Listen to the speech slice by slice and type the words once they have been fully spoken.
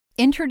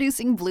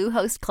Introducing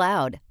Bluehost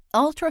Cloud,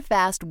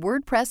 ultra-fast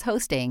WordPress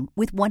hosting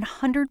with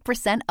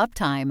 100%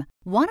 uptime.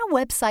 Want a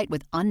website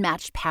with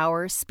unmatched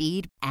power,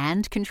 speed,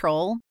 and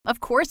control? Of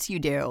course you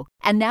do.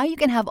 And now you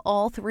can have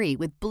all three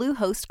with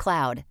Bluehost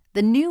Cloud,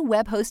 the new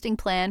web hosting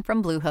plan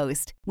from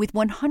Bluehost. With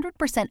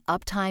 100%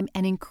 uptime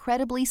and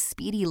incredibly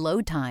speedy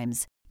load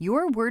times,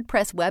 your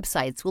WordPress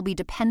websites will be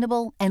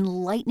dependable and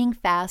lightning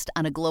fast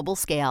on a global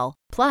scale.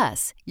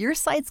 Plus, your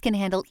sites can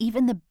handle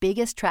even the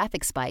biggest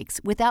traffic spikes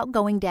without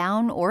going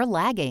down or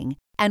lagging.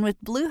 And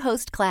with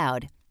Bluehost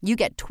Cloud, you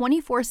get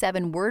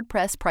 24/7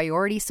 WordPress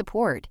priority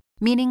support,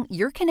 meaning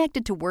you're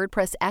connected to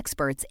WordPress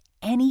experts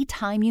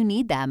anytime you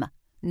need them.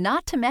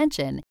 Not to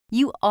mention,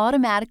 you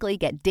automatically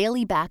get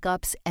daily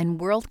backups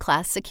and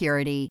world-class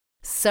security.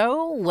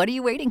 So, what are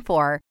you waiting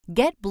for?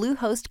 Get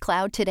Bluehost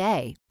Cloud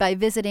today by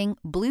visiting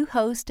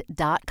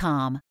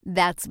Bluehost.com.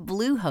 That's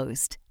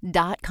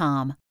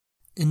Bluehost.com.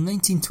 In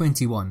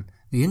 1921,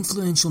 the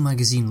influential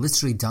magazine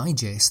Literary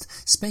Digest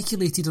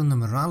speculated on the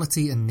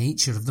morality and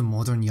nature of the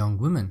modern young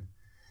woman.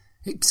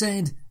 It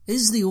said,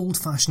 "Is the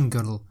old-fashioned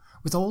girl,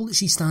 with all that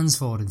she stands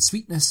for in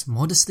sweetness,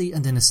 modesty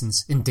and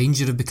innocence, in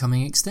danger of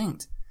becoming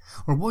extinct?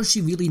 Or was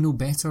she really no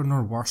better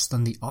nor worse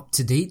than the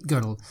up-to-date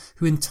girl,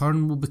 who in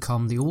turn will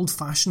become the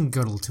old-fashioned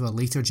girl to a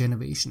later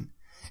generation?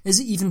 Is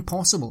it even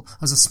possible,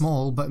 as a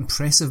small but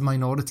impressive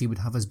minority would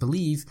have us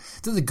believe,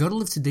 that the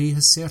girl of today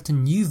has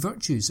certain new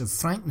virtues of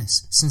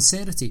frankness,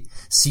 sincerity,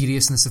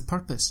 seriousness of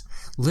purpose,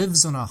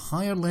 lives on a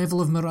higher level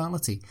of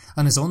morality,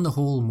 and is on the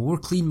whole more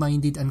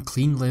clean-minded and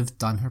clean-lived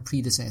than her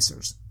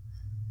predecessors?"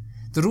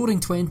 The Roaring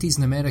Twenties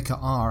in America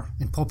are,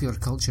 in popular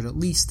culture at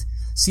least,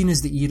 seen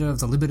as the era of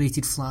the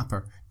liberated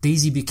flapper,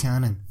 Daisy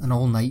Buchanan, and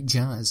all-night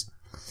jazz.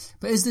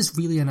 But is this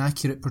really an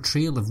accurate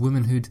portrayal of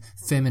womanhood,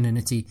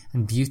 femininity,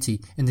 and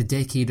beauty in the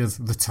decade of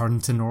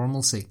return to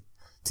normalcy?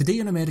 Today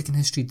on American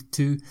History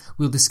 2,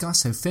 we'll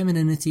discuss how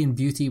femininity and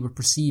beauty were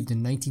perceived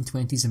in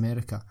 1920s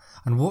America,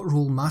 and what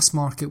role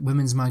mass-market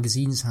women's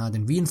magazines had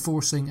in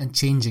reinforcing and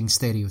changing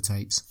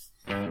stereotypes.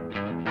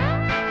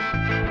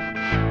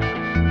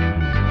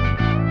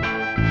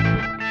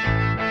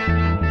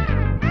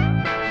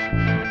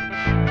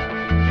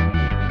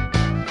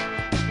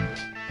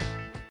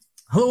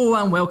 Hello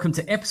and welcome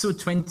to episode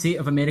 20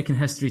 of American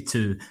History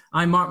 2.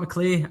 I'm Mark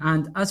McClay,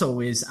 and as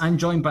always, I'm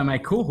joined by my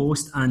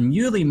co-host and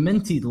newly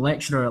minted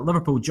lecturer at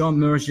Liverpool John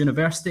Moores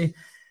University,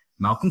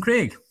 Malcolm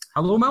Craig.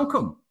 Hello,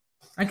 Malcolm,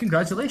 and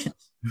congratulations.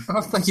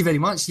 Oh, thank you very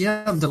much.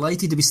 Yeah, I'm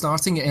delighted to be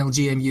starting at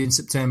LGMU in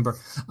September.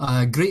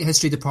 Great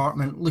history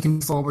department. Looking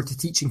forward to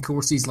teaching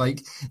courses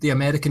like the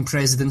American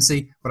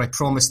presidency, where I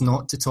promise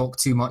not to talk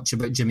too much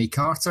about Jimmy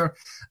Carter,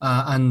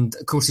 and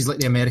courses like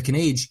the American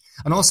age.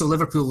 And also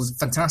Liverpool's a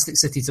fantastic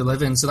city to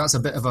live in, so that's a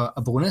bit of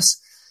a bonus.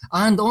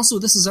 And also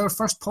this is our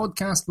first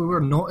podcast where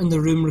we're not in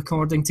the room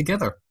recording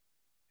together.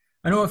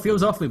 I know, it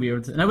feels awfully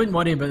weird. And I wouldn't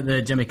worry about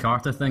the Jimmy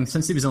Carter thing.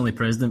 Since he was only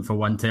president for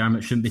one term,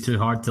 it shouldn't be too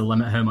hard to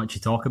limit how much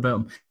you talk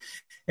about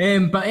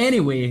him. But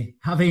anyway,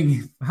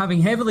 having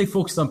heavily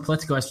focused on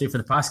political history for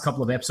the past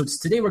couple of episodes,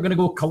 today we're going to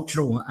go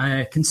cultural,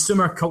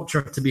 consumer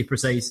culture to be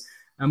precise.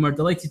 And we're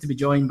delighted to be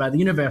joined by the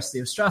University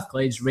of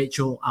Strathclyde's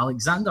Rachel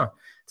Alexander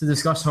to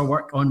discuss her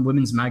work on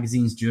women's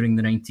magazines during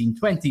the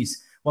 1920s,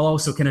 while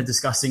also kind of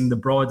discussing the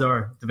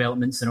broader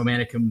developments in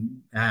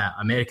American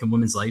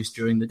women's lives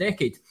during the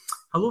decade.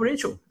 Hello,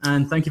 Rachel,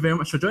 and thank you very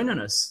much for joining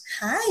us.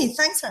 Hi,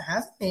 thanks for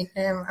having me.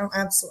 I'm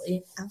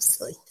absolutely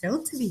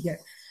thrilled to be here.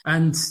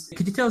 And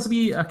could you tell us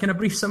a kind of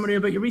brief summary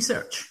about your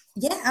research?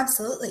 Yeah,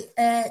 absolutely.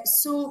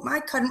 So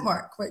my current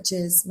work, which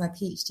is my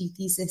PhD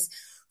thesis,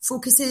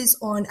 focuses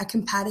on a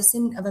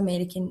comparison of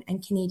American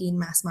and Canadian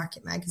mass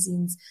market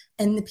magazines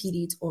in the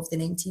period of the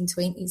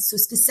 1920s. So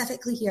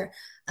specifically here,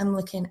 I'm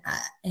looking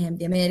at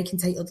the American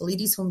title, The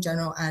Ladies' Home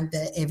Journal, and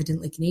the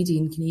evidently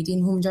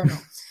Canadian Home Journal.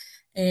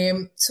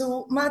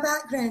 So my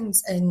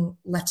background's in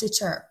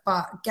literature,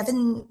 but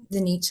given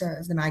the nature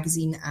of the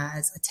magazine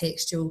as a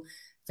textual,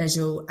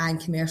 visual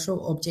and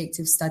commercial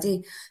objective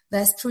study,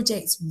 this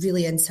project's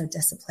really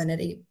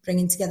interdisciplinary,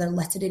 bringing together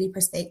literary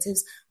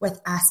perspectives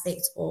with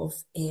aspects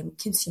of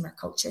consumer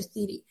culture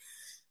theory.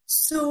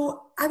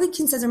 So I would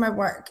consider my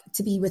work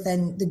to be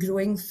within the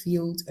growing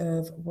field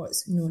of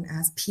what's known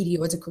as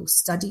periodical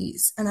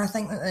studies. And I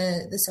think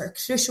that the sort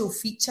of crucial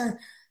feature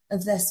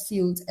of this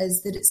field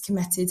is that it's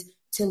committed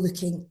to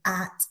looking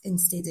at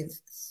instead of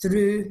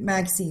through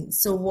magazines.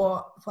 So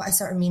what I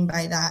sort of mean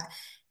by that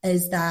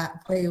is that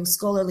while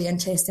scholarly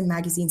interest in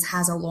magazines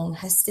has a long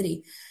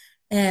history,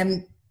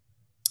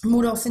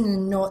 more often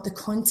than not, the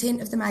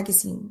content of the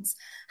magazines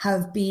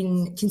have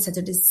been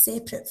considered as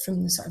separate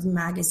from the sort of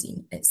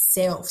magazine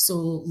itself. So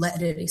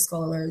literary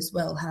scholars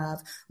will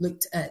have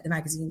looked at the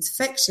magazine's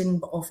fiction,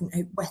 but often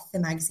out with the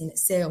magazine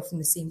itself,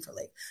 and the same for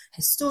like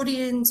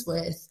historians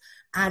with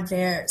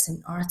adverts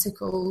and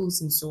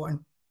articles and so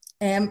on.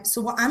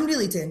 So what I'm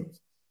really doing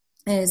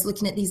is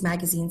looking at these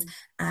magazines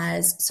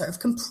as sort of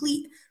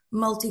complete,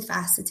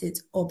 multifaceted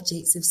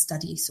objects of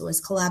study. So as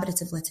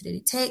collaborative literary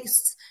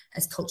texts,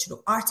 as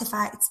cultural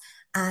artefacts,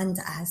 and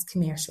as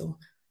commercial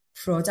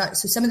product.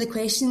 So some of the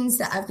questions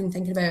that I've been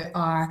thinking about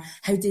are,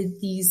 how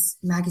did these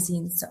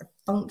magazines sort of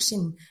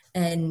function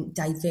in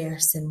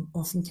diverse and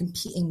often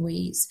competing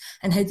ways?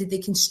 And how did they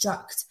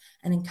construct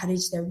and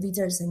encourage their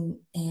readers and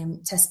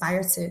to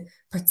aspire to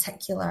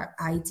particular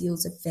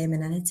ideals of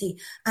femininity?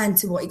 And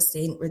to what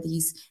extent were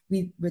these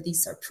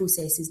sort of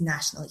processes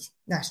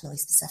nationally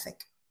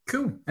specific?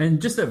 Cool.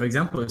 And just as an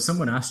example, if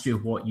someone asked you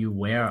what you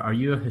were, are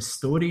you a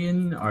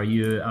historian? Are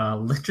you a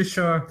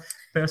literature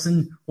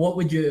person? What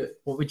would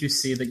you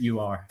say that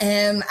you are?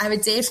 I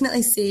would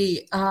definitely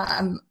say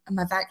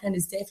my background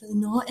is definitely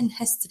not in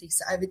history,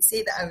 so I would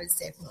say that I was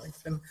definitely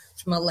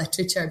from a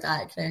literature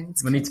background.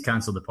 We need to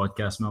cancel the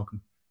podcast,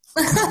 Malcolm.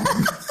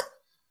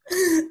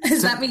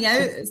 Is that me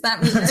out?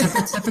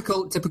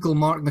 Typical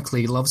Mark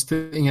McClay loves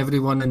putting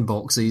everyone in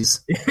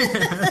boxes.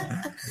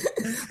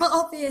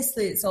 Well,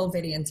 obviously, it's all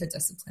very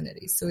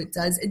interdisciplinary, so it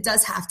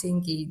does have to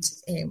engage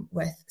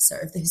with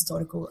sort of the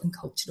historical and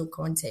cultural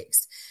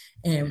context,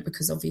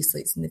 because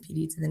obviously it's in the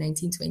period of the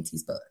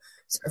 1920s. But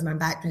sort of my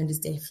background is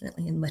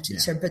definitely in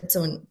literature. Yeah. But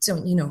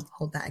don't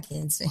hold that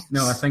against me.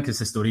 No, I think as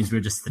historians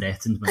we're just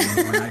threatened when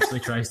one actually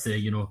tries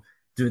to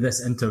do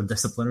this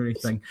interdisciplinary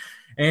thing.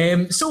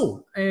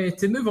 So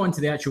to move on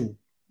to the actual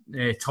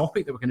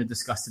topic that we're going to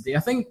discuss today, I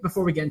think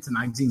before we get into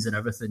magazines and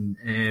everything,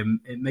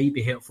 it might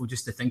be helpful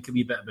just to think a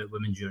wee bit about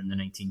women during the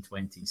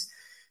 1920s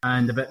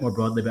and a bit more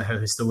broadly about how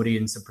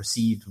historians have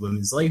perceived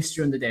women's lives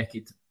during the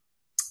decade.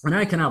 And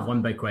I can have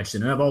one big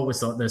question, and I've always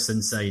thought this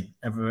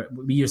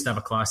we used to have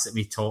a class that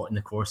we taught in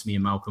the course, me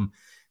and Malcolm,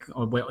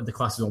 the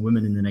class was on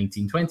women in the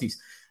 1920s.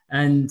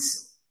 And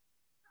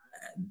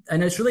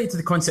it's related to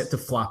the concept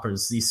of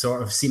flappers, these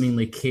sort of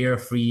seemingly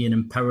carefree and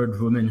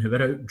empowered women who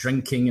were out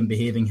drinking and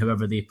behaving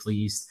however they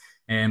pleased,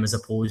 as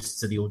opposed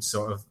to the old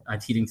sort of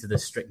adhering to the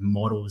strict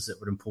morals that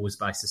were imposed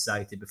by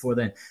society before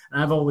then.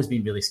 And I've always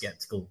been really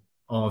sceptical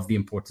of the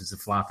importance of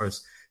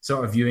flappers,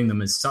 sort of viewing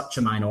them as such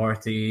a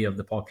minority of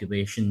the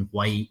population,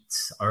 white,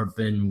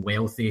 urban,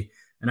 wealthy.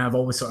 And I've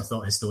always sort of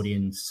thought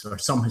historians, or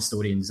some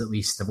historians at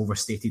least, have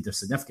overstated their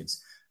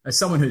significance. As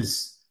someone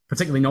who's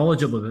particularly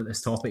knowledgeable about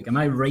this topic, am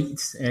I right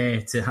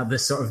to have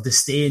this sort of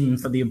disdain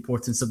for the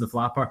importance of the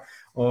flapper,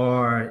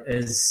 or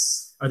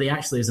are they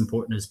actually as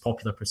important as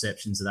popular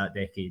perceptions of that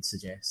decade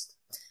suggest?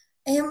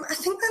 I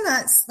think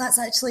that's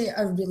actually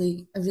a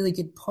really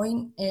good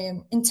point.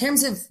 In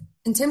terms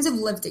of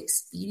lived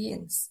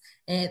experience,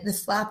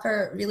 the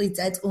flapper really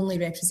did only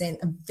represent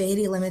a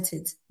very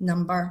limited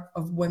number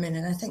of women,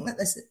 and I think that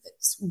this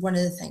is one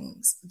of the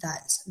things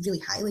that's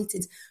really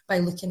highlighted by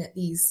looking at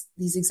these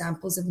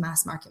examples of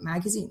mass market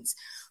magazines.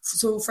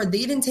 So for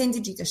their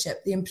intended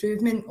readership, the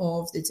improvement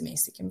of the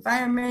domestic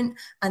environment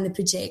and the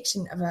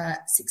projection of a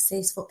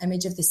successful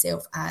image of the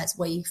self as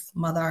wife,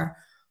 mother,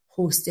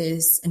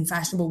 hostess and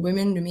fashionable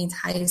women remained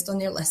highest on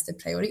their list of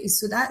priorities.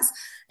 So that's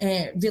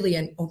really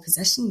in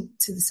opposition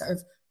to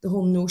the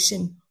whole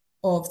notion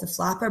of the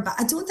flapper. But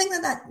I don't think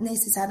that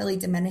necessarily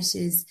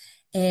diminishes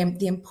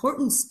the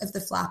importance of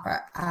the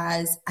flapper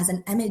as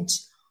an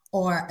image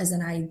or as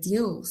an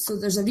ideal. So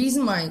there's a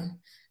reason why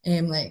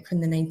like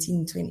when the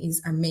 1920s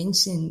are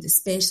mentioned,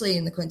 especially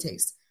in the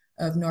context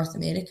of North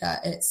America,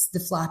 it's the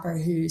flapper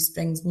who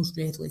springs most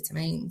readily to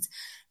mind.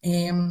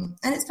 And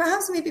it's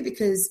perhaps maybe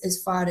because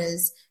as far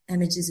as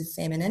images of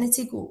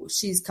femininity go,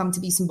 she's come to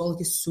be symbolic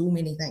of so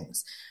many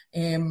things.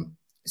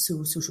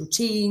 So social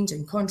change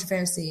and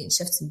controversy and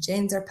shifts in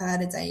gender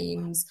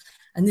paradigms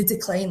and the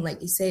decline,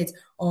 like you said,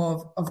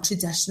 of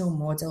traditional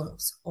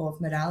models of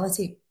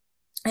morality.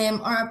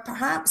 Or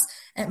perhaps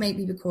it might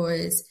be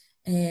because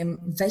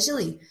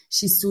visually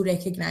she's so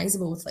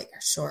recognisable with like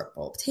her short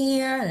bobbed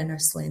hair and her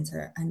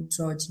slender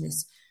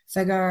androgynous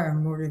figure or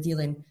more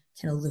revealing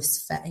kind of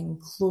loose fitting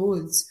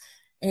clothes.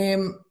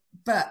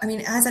 But I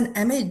mean, as an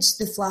image,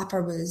 the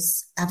flapper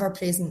was ever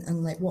present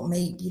in like what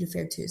might be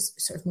referred to as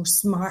sort of more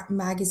smart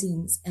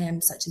magazines,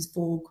 such as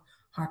Vogue,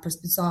 Harper's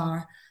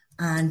Bazaar,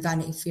 and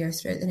Vanity Fair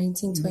throughout the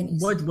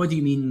 1920s. What do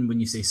you mean when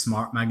you say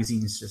smart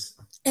magazines?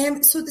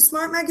 So the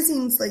smart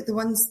magazines, like the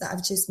ones that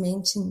I've just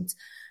mentioned,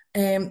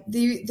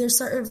 they're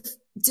sort of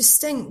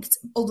distinct,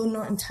 although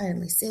not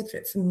entirely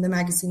separate from the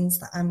magazines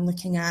that I'm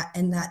looking at,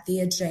 in that they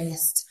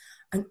addressed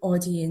an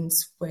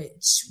audience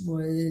which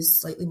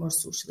was slightly more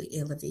socially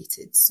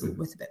elevated, so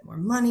with a bit more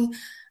money,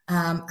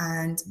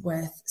 and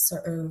with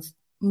sort of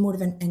more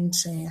of an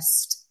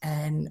interest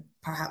in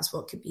perhaps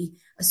what could be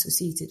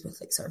associated with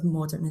like sort of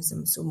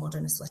modernism, so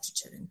modernist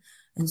literature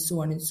and so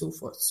on and so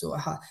forth. So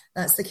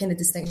that's the kind of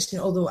distinction,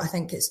 although I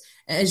think it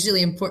is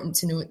really important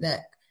to note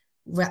that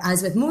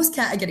as with most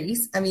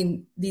categories, I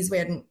mean, these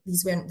weren't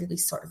really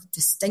sort of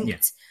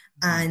distinct,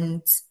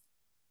 and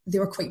they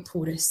were quite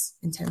porous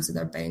in terms of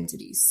their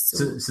boundaries.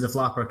 So the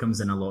flapper comes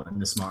in a lot in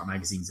the smart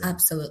magazines.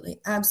 Absolutely,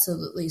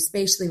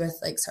 especially with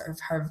like sort of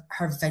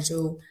her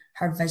visual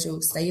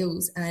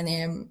styles.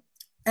 And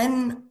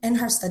in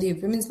her study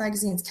of women's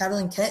magazines,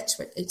 Carolyn Kitch,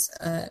 it's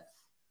a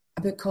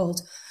book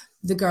called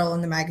The Girl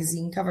on the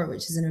Magazine Cover,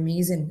 which is an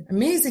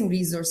amazing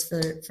resource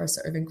for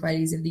sort of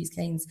inquiries of these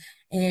kinds.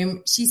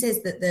 She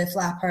says that the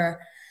flapper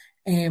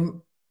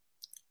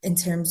in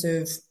terms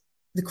of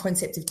the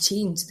concept of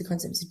change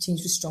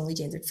was strongly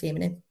gendered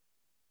feminine.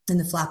 And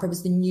the flapper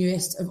was the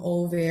newest of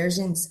all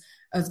versions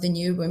of the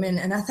New Woman.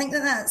 And I think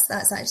that's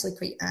actually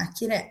quite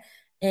accurate.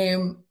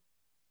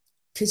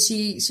 Because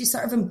she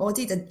sort of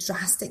embodied a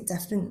drastic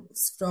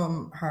difference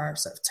from her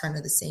sort of turn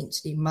of the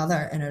century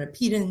mother in her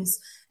appearance,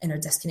 in her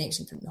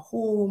disconnection from the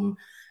home,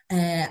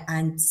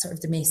 and sort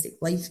of domestic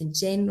life in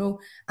general,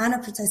 and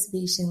her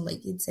participation,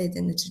 like you'd said,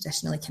 in the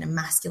traditionally kind of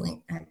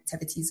masculine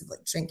activities of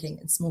like drinking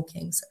and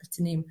smoking, sort of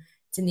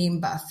to name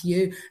but a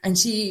few. And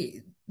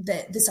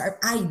the sort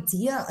of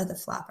idea of the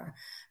flapper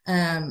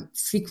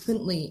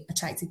frequently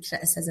attracted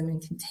criticism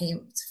and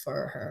contempt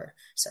for her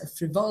sort of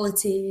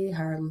frivolity,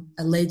 her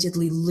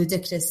allegedly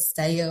ludicrous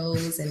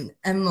styles and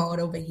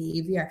immoral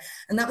behaviour.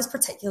 And that was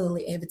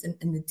particularly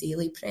evident in the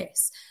daily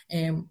press,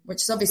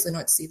 which is obviously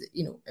not to say that,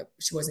 you know,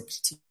 she wasn't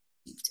critiqued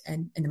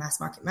in the mass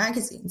market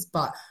magazines,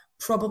 but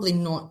probably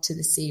not to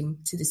the same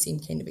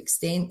kind of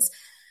extent.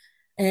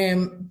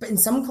 But in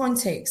some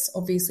contexts,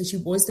 obviously, she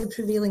was the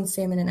prevailing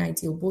feminine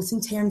ideal, both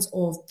in terms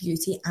of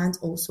beauty and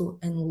also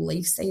in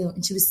lifestyle.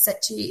 And she was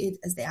situated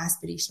as the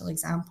aspirational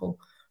example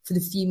for the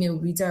female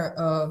reader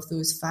of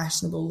those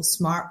fashionable,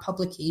 smart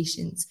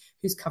publications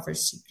whose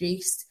covers she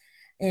graced.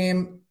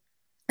 And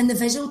the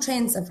visual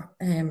trends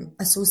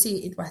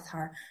associated with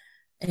her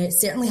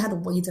certainly had a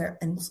wider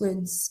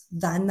influence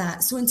than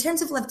that. So in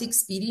terms of lived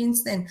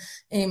experience then,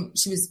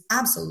 she was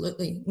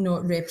absolutely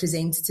not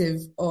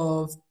representative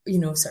of, you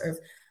know, sort of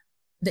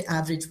the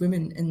average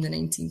woman in the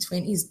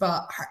 1920s,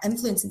 but her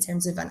influence in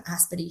terms of an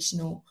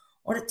aspirational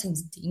or at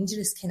times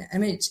dangerous kind of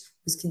image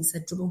was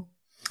considerable.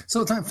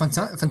 So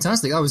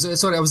fantastic. I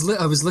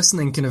was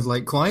listening kind of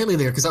like quietly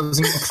there because that was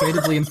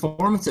incredibly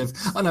informative,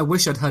 and I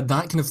wish I'd had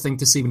that kind of thing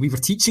to say when we were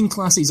teaching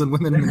classes on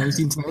women in the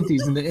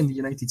 1920s in the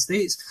United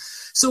States.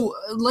 So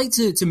I'd like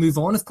to move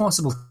on, if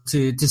possible,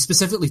 to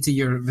specifically to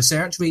your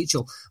research,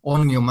 Rachel,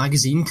 on, you know,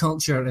 magazine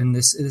culture in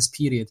this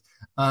period.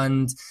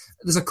 And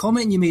there's a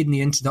comment you made in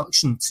the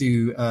introduction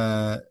to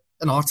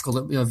an article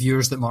of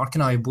yours that Mark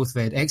and I have both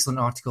read, excellent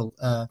article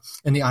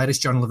in the Irish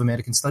Journal of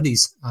American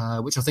Studies,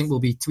 which I think we'll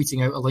be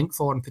tweeting out a link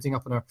for and putting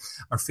up on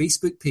our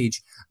Facebook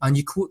page. And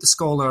you quote the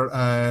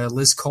scholar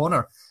Liz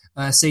Connor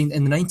saying,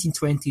 in the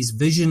 1920s,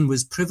 vision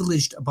was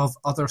privileged above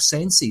other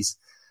senses.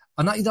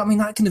 And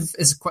that kind of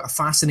is quite a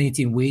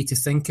fascinating way to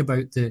think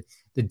about the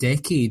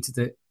decade,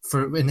 that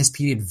for in this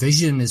period,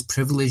 vision is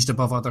privileged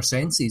above other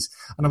senses.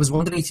 And I was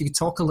wondering if you could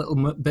talk a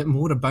little bit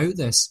more about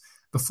this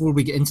before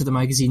we get into the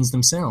magazines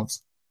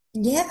themselves.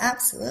 Yeah,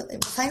 absolutely.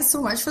 Well, thanks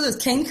so much for those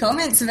kind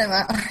comments about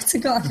my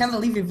article. I can't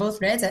believe we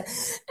both read it.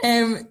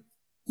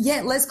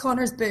 Liz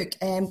Connor's book,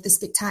 The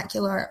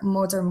Spectacular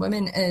Modern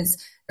Woman,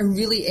 is a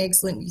really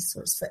excellent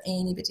resource for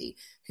anybody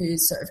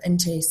who's sort of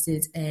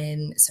interested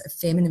in sort of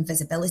feminine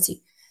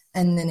visibility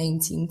in the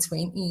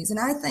 1920s. And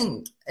I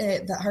think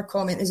that her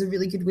comment is a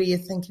really good way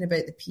of thinking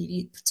about the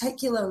period,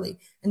 particularly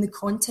in the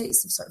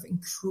context of sort of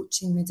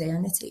encroaching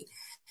modernity.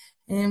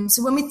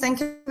 So when we think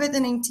about the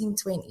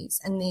 1920s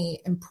and the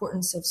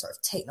importance of sort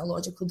of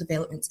technological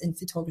developments in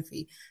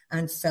photography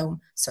and film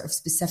sort of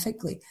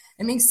specifically,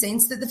 it makes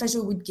sense that the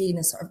visual would gain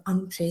a sort of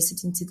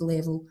unprecedented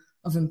level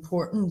of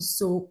importance.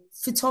 So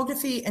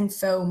photography and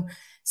film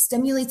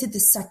stimulated the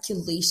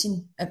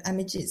circulation of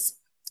images,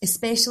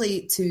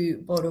 especially,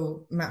 to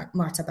borrow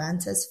Marta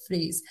Banta's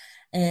phrase,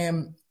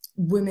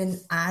 women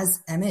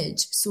as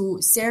image. So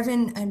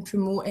serving and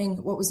promoting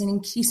what was an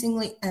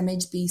increasingly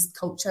image-based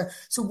culture.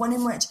 So one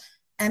in which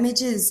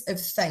images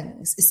of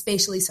things,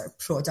 especially sort of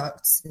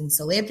products and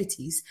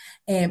celebrities,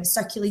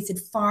 circulated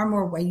far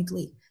more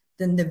widely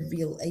than the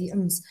real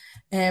items.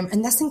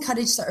 And this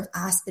encouraged sort of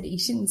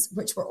aspirations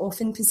which were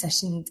often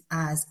positioned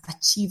as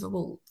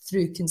achievable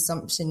through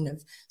consumption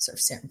of sort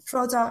of certain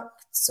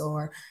products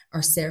or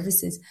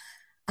services.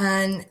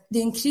 And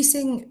the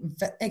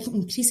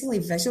increasingly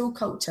visual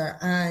culture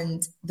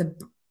and the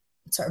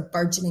sort of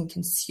burgeoning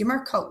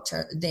consumer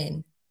culture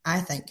then, I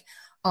think,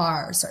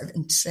 are sort of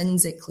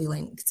intrinsically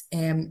linked,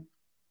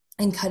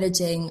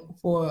 encouraging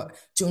what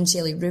Joan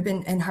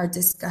Shelley-Rubin in her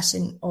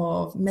discussion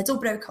of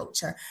middlebrow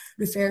culture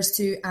refers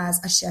to as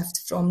a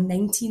shift from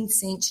 19th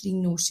century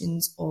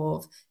notions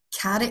of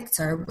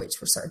character,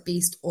 which were sort of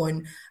based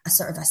on a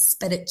sort of a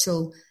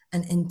spiritual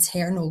and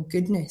internal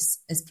goodness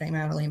is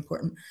primarily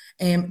important,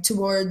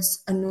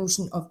 towards a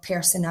notion of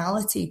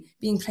personality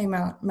being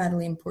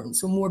primarily important,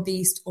 so more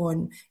based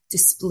on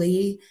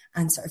display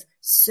and sort of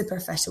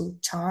superficial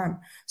charm.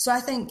 So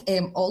I think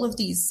all of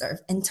these sort of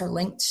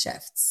interlinked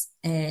shifts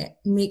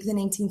make the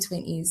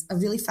 1920s a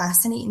really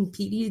fascinating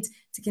period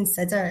to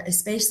consider,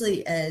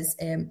 especially as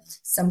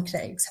some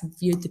critics have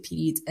viewed the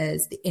period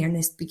as the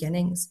earnest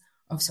beginnings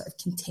of sort of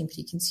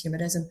contemporary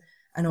consumerism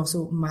and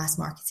also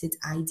mass-marketed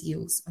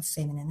ideals of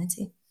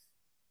femininity.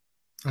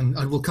 And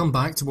we'll come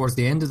back towards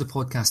the end of the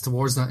podcast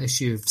towards that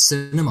issue of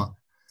cinema.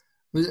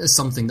 It's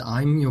something that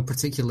I'm,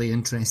 particularly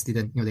interested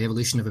in, the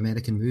evolution of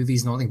American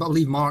movies and all that. But I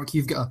believe, Mark,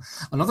 you've got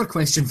another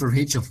question for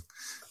Rachel.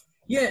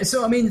 Yeah,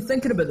 so I mean,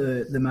 thinking about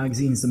the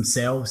magazines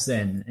themselves,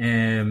 then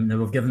now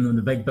we've given them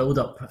the big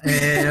build-up.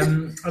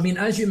 I mean,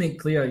 as you make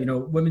clear,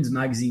 women's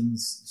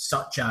magazines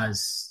such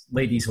as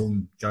Ladies'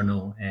 Home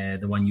Journal,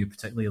 the one you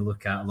particularly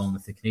look at, along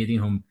with the Canadian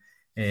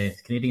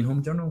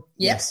Home Journal.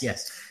 Yes.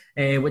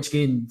 Which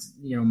gained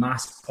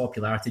mass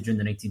popularity during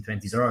the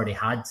 1920s, or already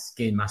had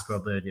gained mass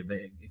popularity, but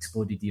it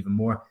exploded even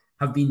more.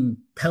 Have been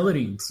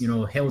pilloried,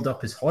 held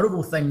up as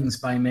horrible things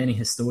by many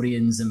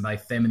historians and by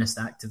feminist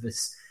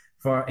activists,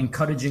 for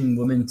encouraging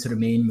women to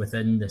remain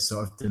within the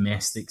sort of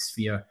domestic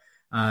sphere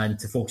and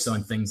to focus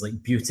on things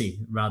like beauty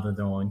rather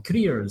than on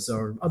careers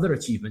or other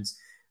achievements.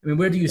 I mean,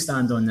 where do you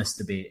stand on this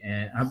debate?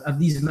 Have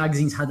these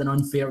magazines had an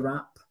unfair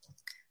rap?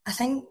 I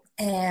think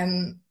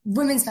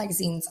women's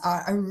magazines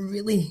are a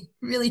really,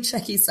 really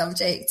tricky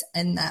subject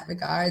in that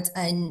regard,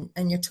 and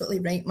you're totally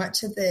right.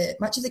 Much of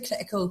the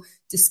critical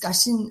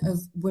discussion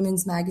of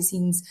women's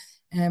magazines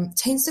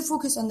tends to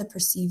focus on the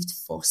perceived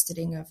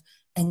fostering of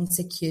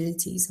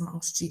insecurities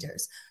amongst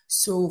readers.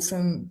 So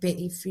from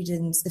Betty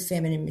Friedan's The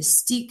Feminine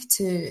Mystique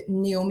to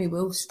Naomi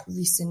Wolf's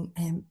recent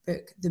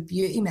book, The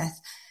Beauty Myth,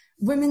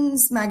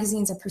 women's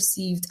magazines are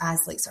perceived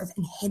as like sort of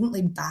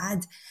inherently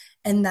bad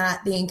in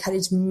that they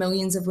encourage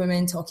millions of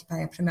women to occupy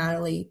a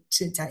primarily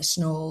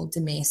traditional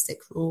domestic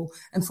role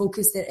and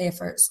focus their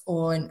efforts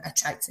on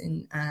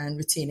attracting and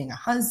retaining a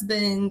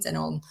husband and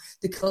on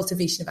the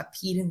cultivation of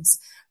appearance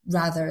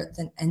rather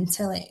than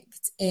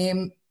intellect.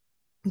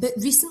 But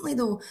recently,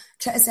 though,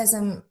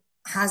 criticism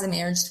has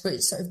emerged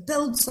which sort of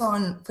builds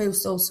on,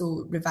 whilst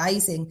also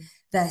revising,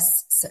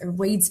 this sort of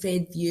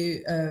widespread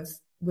view of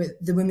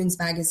the women's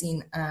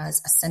magazine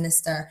as a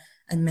sinister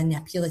and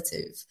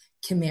manipulative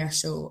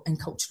commercial and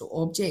cultural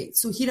object.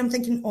 So here I'm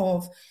thinking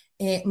of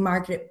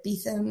Margaret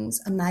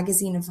Beetham's A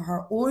Magazine of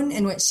Her Own,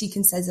 in which she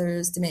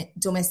considers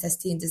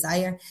domesticity and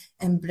desire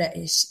in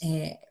British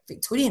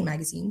Victorian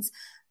magazines,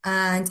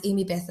 and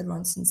Amy Bethel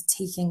Ronson's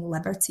Taking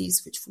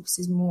Liberties, which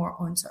focuses more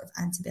on sort of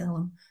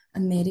antebellum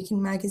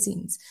American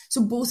magazines.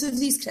 So both of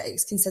these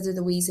critics consider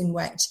the ways in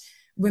which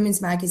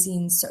women's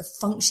magazines sort of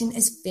function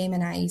as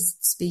feminized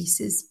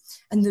spaces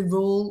and the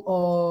role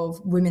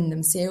of women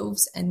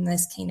themselves in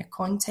this kind of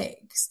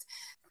context.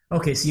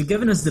 Okay, so you've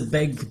given us the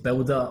big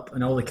build-up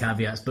and all the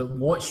caveats, but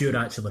what's your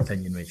actual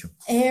opinion, Rachel?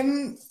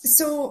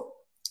 So,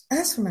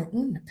 as for my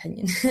own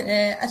opinion,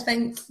 I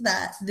think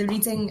that the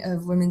reading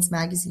of women's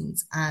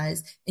magazines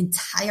as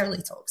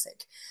entirely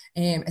toxic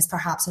is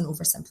perhaps an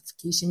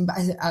oversimplification, but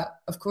I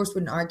of course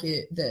wouldn't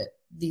argue that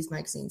these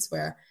magazines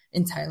were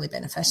entirely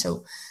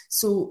beneficial.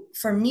 So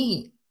for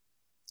me,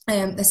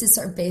 this is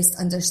sort of best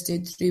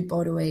understood through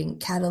borrowing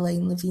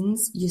Caroline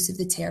Levine's use of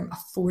the term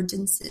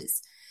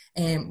affordances,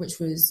 which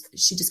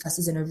she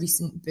discusses in a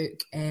recent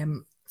book,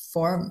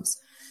 Forms.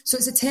 So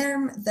it's a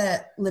term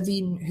that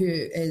Levine,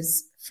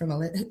 who's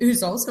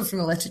also from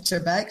a literature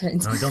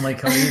background. I don't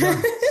like her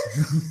either.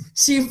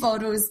 She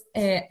borrows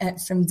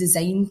it from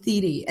design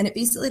theory, and it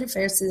basically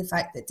refers to the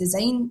fact that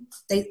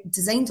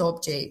designed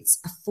objects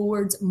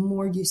afford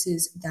more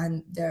uses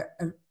than their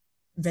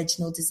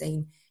original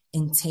design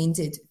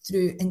intended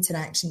through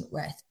interaction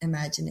with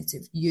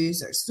imaginative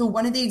users. So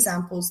one of the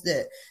examples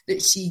that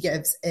she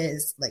gives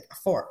is like a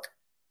fork,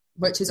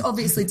 which is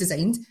obviously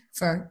designed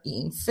for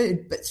eating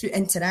food, but through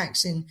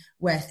interaction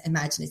with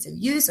imaginative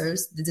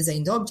users, the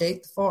designed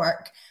object, the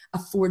fork,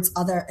 affords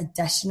other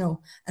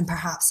additional and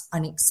perhaps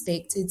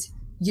unexpected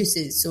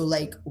uses. So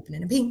like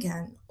opening a paint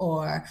can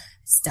or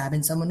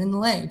stabbing someone in the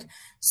leg.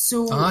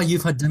 So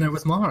you've had dinner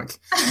with Mark.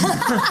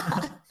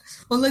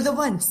 Only the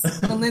once.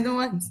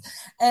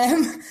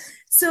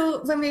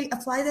 So when we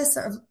apply this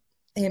sort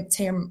of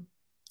term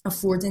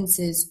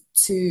affordances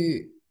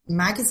to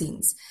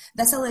magazines,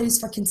 this allows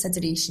for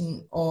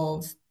consideration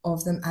of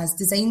them as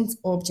designed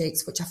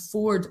objects which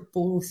afford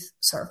both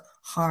sort of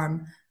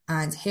harm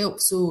and help.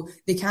 So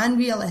they can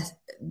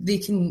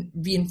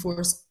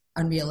reinforce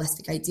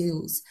unrealistic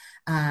ideals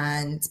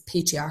and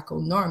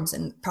patriarchal norms,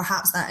 and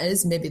perhaps that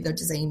is maybe their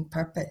design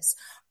purpose.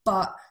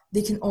 But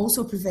they can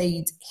also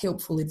provide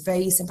helpful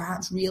advice and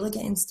perhaps rail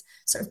against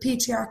sort of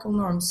patriarchal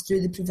norms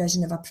through the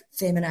provision of a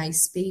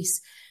feminized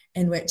space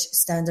in which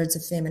standards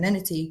of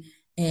femininity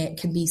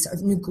can be sort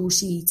of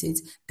negotiated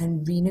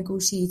and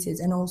renegotiated,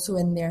 and also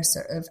in their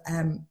sort of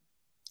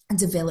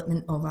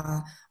development of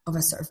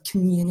a sort of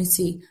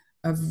community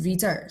of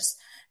readers.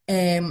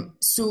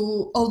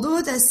 So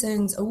although this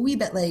sounds a wee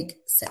bit like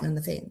sitting on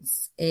the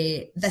fence,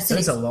 this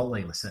sounds a lot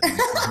like sitting on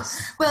the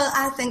fence. Well,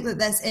 I think that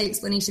this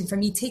explanation for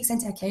me takes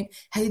into account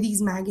how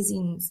these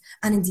magazines,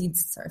 and indeed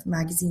sort of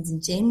magazines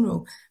in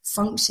general,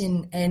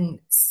 function in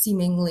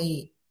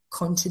seemingly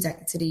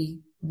contradictory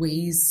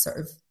ways sort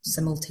of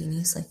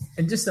simultaneously.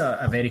 And just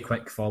a very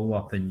quick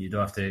follow-up, and you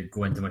don't have to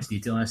go into much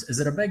detail on this. Is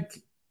there a big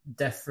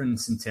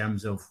difference in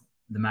terms of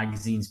the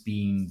magazines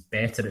being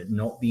better at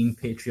not being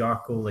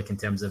patriarchal, like in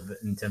terms of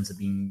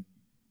being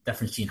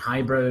difference between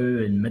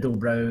highbrow and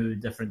middlebrow,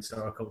 different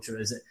sort of culture?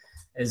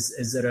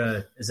 Is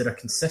there a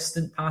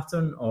consistent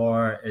pattern,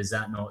 or is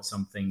that not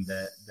something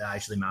that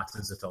actually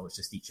matters at all? It's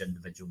just each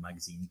individual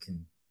magazine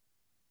can.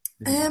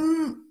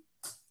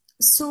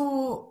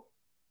 So,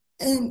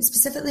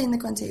 specifically in the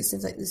context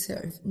of like the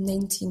sort of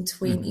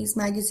 1920s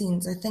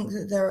magazines, I think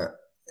that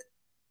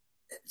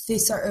they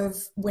sort of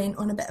went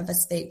on a bit of a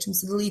spectrum.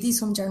 So the Ladies'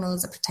 Home Journal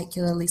is a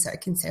particularly sort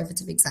of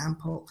conservative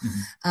example.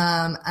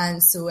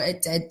 And so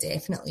it did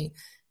definitely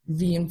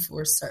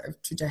reinforce sort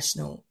of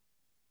traditional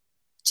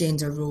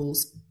gender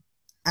roles,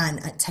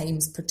 and at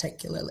times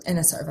particularly in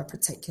a sort of a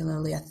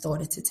particularly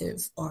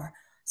authoritative or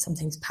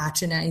sometimes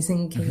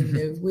patronising kind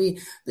of way.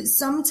 But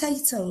some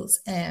titles,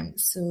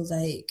 so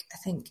like I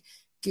think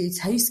Good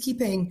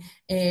Housekeeping,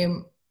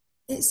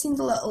 it seemed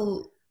a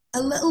little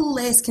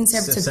less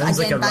conservative. So it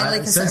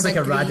sounds like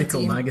a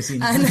radical magazine.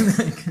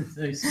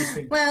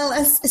 Well,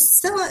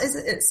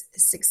 it's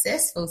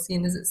successful,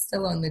 seeing as it's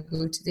still on the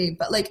go today.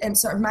 But like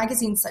sort of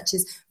magazines such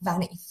as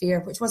Vanity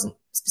Fair, which wasn't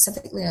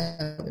specifically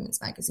a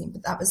women's magazine,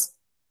 but that was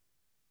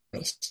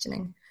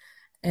questioning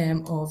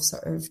of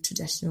sort of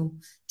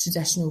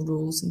traditional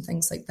roles and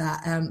things like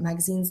that.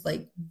 Magazines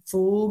like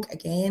Vogue,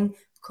 again,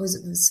 because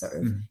it was sort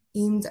of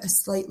aimed at a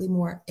slightly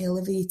more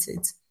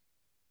elevated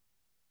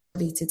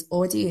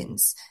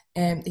audience,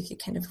 they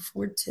could kind of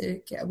afford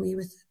to get away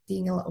with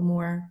being a little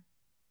more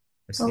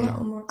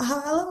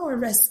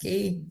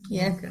risky.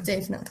 Yeah, okay.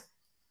 Definitely.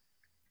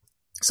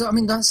 So, I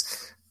mean,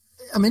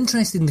 I'm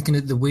interested in the kind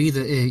of the way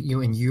that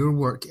in your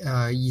work,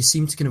 you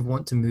seem to kind of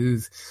want to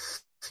move,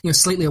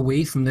 slightly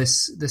away from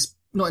this,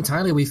 not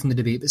entirely away from the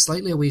debate, but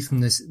slightly away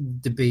from this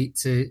debate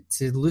to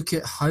look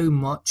at how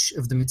much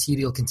of the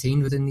material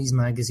contained within these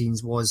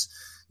magazines was,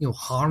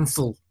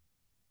 harmful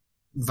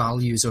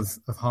values of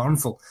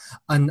harmful,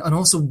 and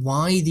also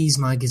why these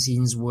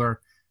magazines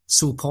were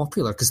so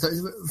popular. Because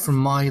from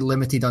my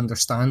limited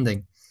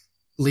understanding,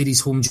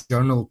 Ladies' Home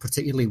Journal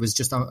particularly was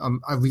just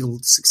a real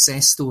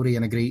success story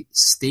and a great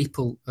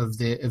staple of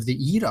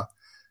the era.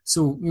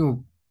 So,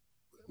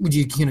 would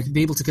you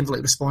be able to kind of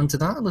like respond to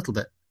that a little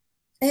bit?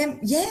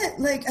 Yeah,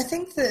 like I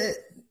think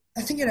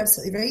you're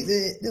absolutely right.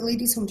 The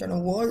Ladies' Home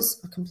Journal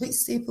was a complete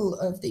staple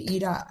of the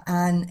era,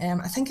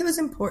 and I think it was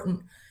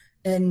important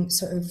in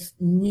sort of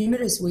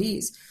numerous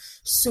ways.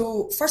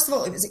 So first of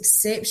all, it was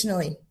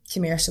exceptionally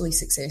commercially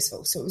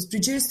successful. So it was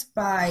produced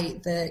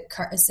by the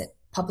Curtis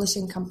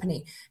Publishing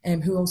Company,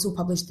 who also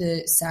published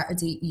the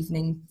Saturday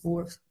Evening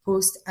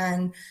Post.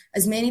 And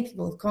as many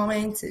people have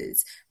commented,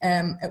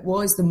 it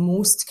was the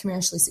most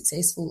commercially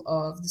successful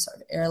of the sort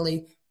of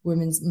early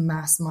women's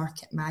mass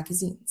market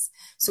magazines.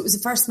 So it was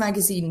the first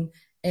magazine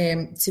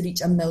to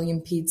reach 1 million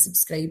paid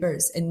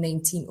subscribers in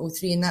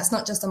 1903. And that's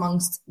not just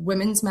amongst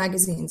women's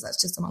magazines, that's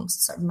just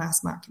amongst sort of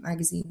mass market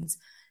magazines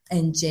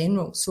in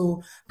general.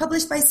 So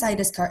published by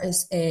Cyrus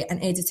Curtis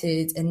and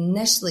edited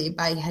initially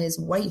by his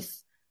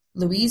wife,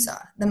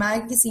 Louisa, the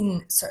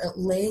magazine sort of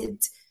led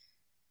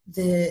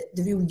the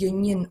real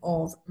union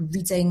of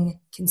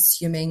reading,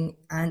 consuming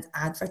and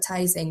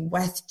advertising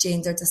with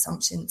gendered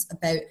assumptions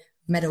about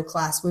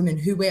middle-class women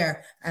who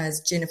were,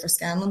 as Jennifer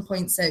Scanlon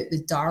points out,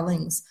 the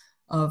darlings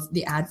of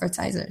the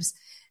advertisers.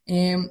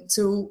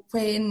 So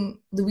when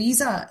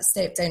Louisa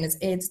stepped down as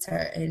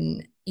editor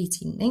in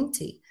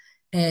 1890,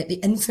 the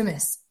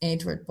infamous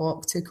Edward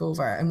Bok took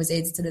over and was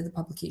editor of the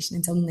publication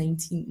until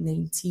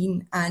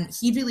 1919. And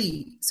he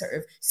really sort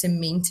of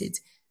cemented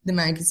the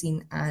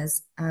magazine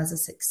as a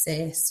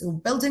success. So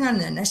building on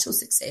the initial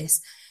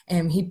success,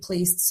 he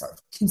placed sort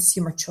of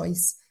consumer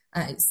choice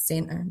at its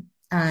centre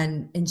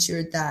and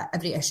ensured that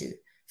every issue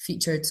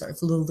featured sort of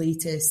the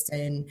latest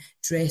in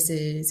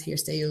dresses,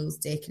 hairstyles,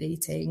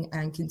 decorating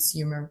and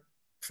consumer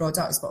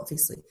products, but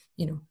obviously,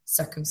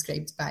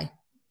 circumscribed by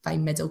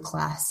middle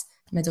class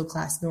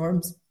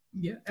norms.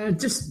 Yeah, and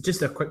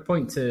just a quick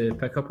point to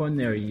pick up on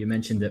there. You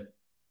mentioned that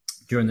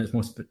during its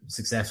most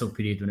successful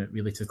period when it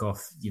really took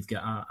off, you've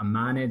got a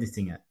man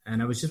editing it.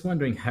 And I was just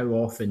wondering how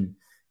often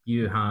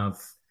you have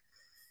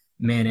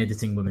men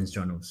editing women's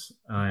journals,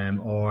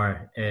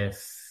 or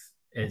if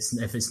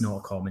it's not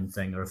a common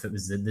thing, or if it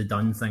was the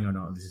done thing or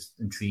not. I was just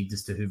intrigued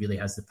as to who really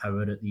has the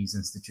power at these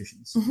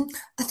institutions. Mm-hmm.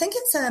 I think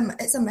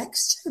it's a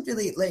mixture,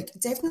 really. Like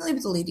definitely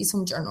with the Ladies'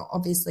 Home Journal,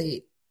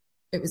 obviously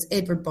it was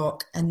Edward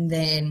Bok, and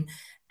then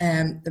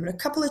there were a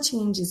couple of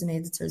changes in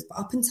editors, but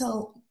up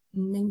until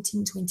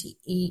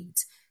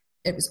 1928,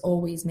 it was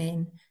always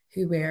men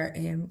who were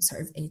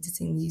sort of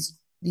editing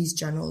these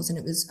journals, and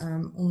it was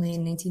only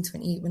in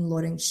 1928 when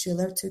Lawrence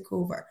Schuler took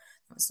over.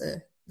 That was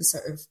the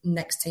sort of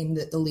next time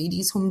that the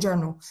Ladies' Home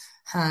Journal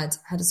had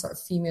a sort of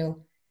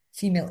female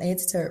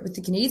editor. With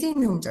the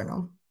Canadian Home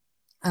Journal,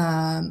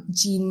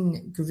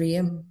 Jean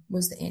Graham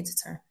was the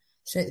editor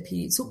throughout the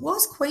period. So it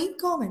was quite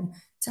common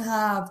to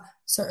have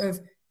sort of,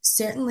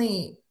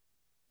 certainly,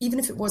 even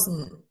if it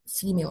wasn't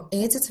female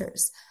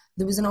editors,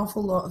 there was an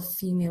awful lot of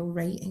female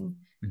writing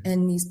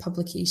in these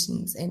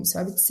publications. So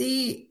I would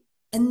say,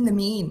 in the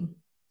main,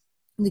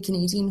 the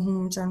Canadian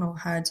Home Journal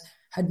had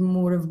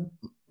more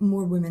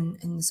women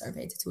in the sort of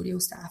editorial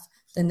staff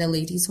than the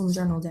Ladies' Home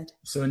Journal did.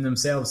 So in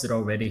themselves, they're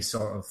already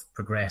sort of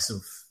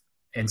progressive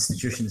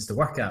institutions to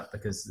work at,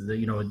 because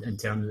in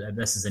terms of,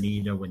 this is an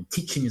era when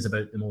teaching is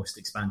about the most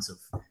expansive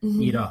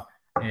era,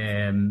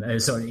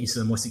 It's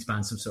the most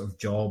expansive sort of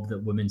job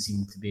that women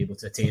seem to be able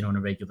to attain on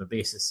a regular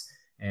basis.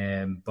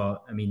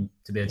 But I mean,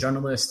 to be a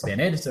journalist, to be an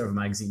editor of a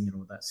magazine,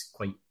 that's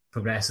quite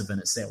progressive in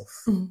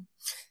itself. Mm-hmm.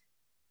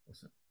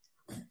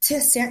 To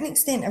a certain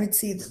extent, I would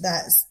say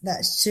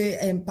that's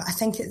true, but I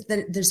think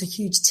there's a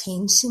huge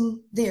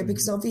tension there,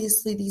 because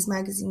obviously these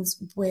magazines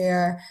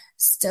were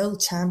still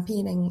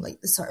championing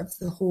like the sort of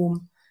the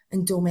home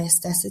and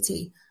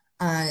domesticity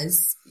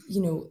as,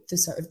 the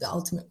sort of the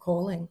ultimate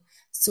calling.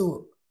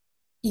 So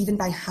even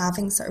by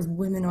having sort of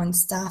women on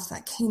staff,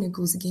 that kind of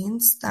goes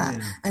against that.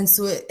 Yeah. And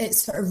so it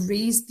sort of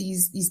raised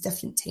these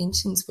different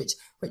tensions,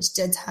 which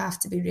did have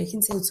to be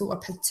reconciled. So a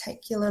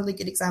particularly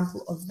good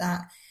example of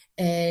that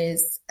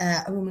is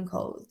a woman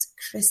called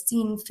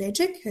Christine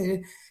Frederick,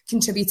 who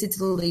contributed to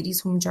the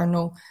Ladies' Home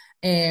Journal,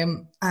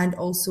 and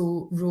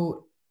also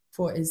wrote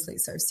what is like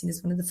sort of seen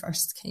as one of the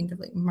first kind of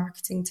like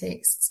marketing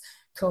texts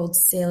called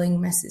Selling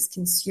Mrs.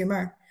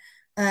 Consumer.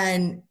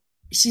 And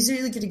she's a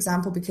really good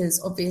example because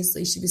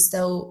obviously she was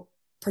still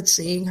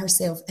portraying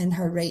herself in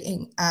her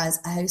writing as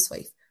a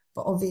housewife,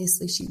 but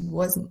obviously she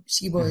wasn't.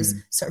 She was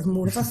sort of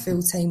more of a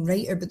full-time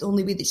writer, but the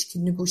only way that she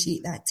could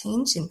negotiate that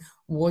tension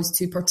was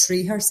to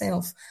portray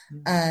herself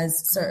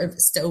as sort of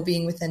still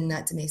being within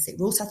that domestic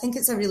role. So I think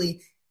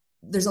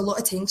there's a lot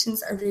of tensions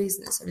that are raised,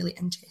 and it's a really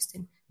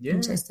interesting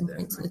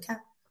point to look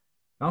at.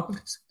 Malcolm?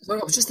 So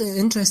I was just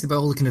interested about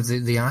all the kind of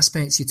the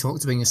aspects you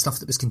talked about and stuff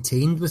that was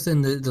contained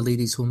within the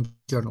Ladies' Home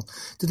Journal.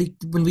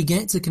 When we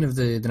get to kind of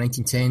the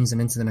 1910s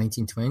and into the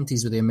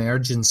 1920s with the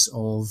emergence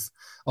of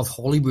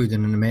Hollywood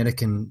and an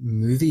American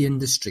movie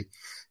industry,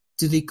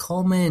 do they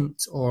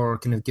comment or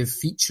kind of give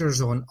features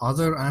on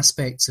other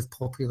aspects of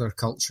popular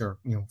culture,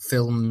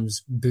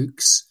 films,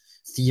 books,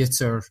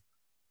 theatre,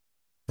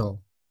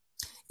 all?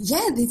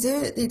 Yeah, they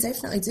do. They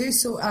definitely do.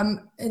 So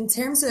in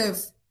terms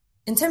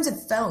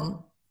of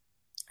film,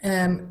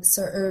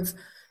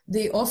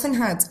 they often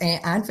had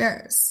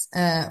adverts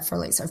for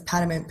like sort of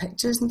Paramount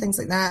Pictures and things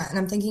like that. And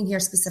I'm thinking here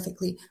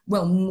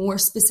more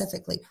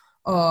specifically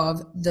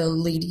of the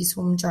Ladies'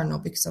 Home Journal,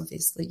 because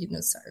obviously, it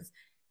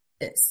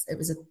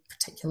was a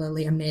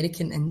particularly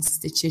American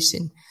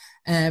institution.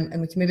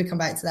 And we can maybe come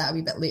back to that a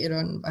wee bit later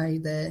on why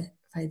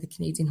the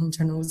Canadian Home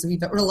Journal was a wee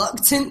bit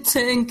reluctant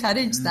to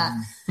encourage that.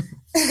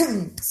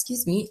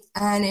 Excuse me.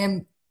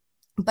 And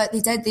but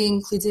they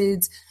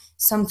included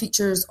some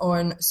features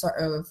on sort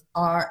of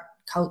art,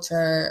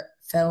 culture,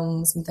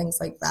 films and things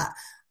like that.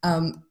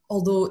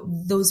 Although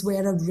those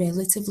were a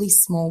relatively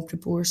small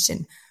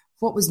proportion.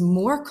 What was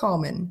more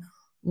common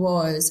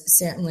was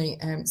certainly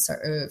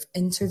sort of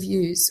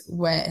interviews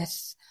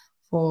with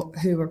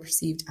who were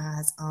perceived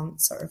as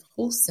sort of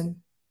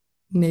wholesome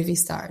movie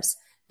stars.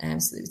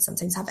 So they would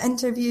sometimes have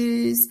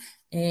interviews.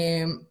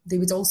 They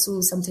would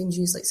also sometimes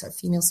use like sort of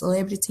female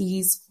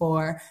celebrities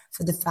for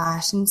the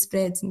fashion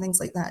spreads and things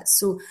like that.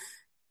 So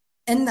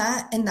in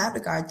that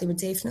regard, they were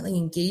definitely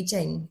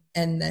engaging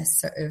in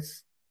this sort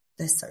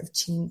of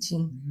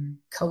changing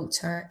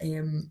culture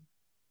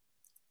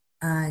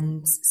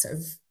and sort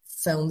of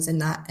films in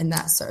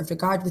that sort of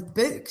regard. With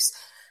books,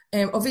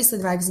 obviously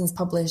the magazines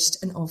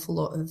published an awful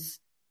lot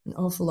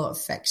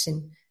of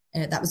fiction.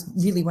 That was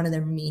really one of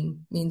their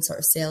main sort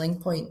of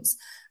selling points.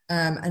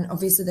 And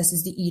obviously this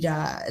is the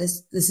era.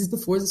 This is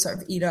before the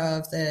sort of era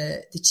of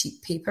the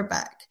cheap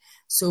paperback.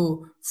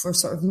 So for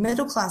sort of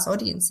middle class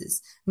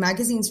audiences,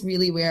 magazines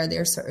really were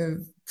their sort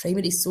of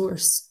primary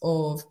source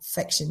of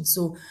fiction.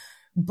 So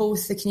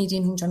both the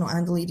Canadian Home Journal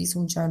and the Ladies'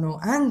 Home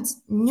Journal and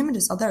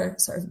numerous other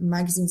sort of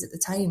magazines at the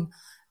time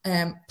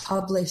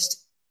published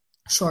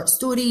short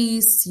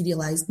stories,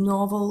 serialized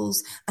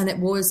novels, and it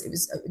was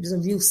a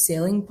real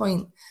selling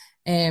point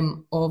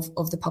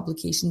of the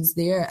publications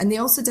there. And they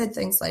also did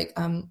things like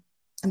I'm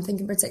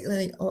thinking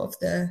particularly of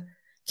the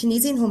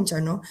Canadian Home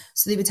Journal.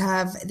 So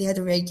they had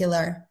a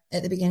regular,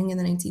 at the beginning of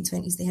the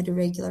 1920s, they had a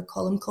regular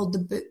column called the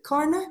Book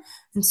Corner.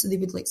 And so they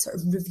would like sort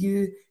of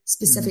review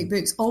specific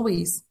books,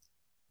 always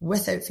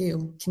without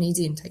fail,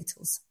 Canadian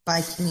titles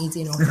by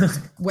Canadian authors,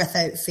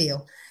 without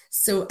fail.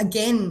 So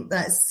again,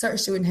 that's sort of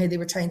showing how they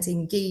were trying to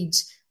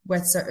engage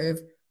with sort of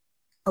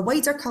a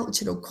wider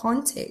cultural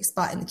context,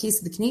 but in the case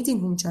of the Canadian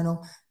Home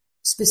Journal,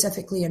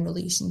 specifically in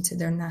relation to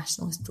their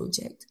nationalist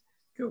project.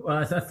 Cool.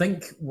 Well, I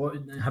think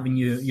having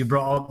you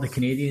brought up the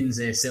Canadians'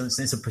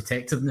 sense of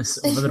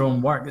protectiveness over their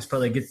own work, it's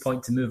probably a good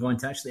point to move on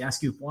to actually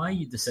ask you why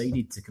you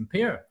decided to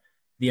compare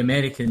the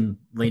American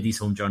Ladies'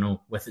 Home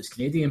Journal with its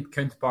Canadian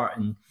counterpart,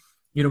 and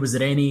was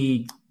there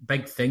any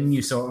big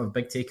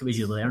takeaways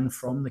you learned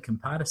from the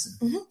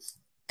comparison?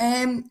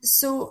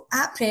 So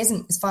at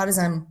present, as far as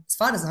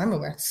I'm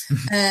aware,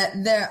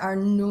 there are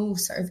no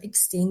sort of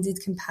extended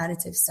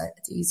comparative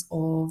studies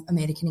of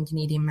American and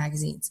Canadian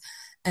magazines.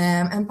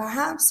 And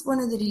perhaps one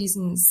of the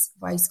reasons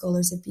why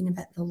scholars have been a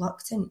bit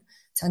reluctant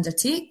to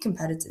undertake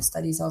comparative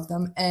studies of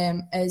them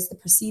is the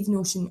perceived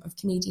notion of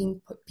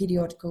Canadian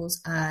periodicals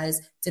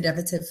as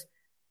derivative,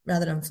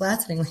 rather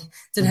unflatteringly,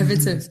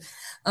 derivative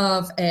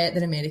of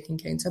their American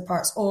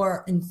counterparts,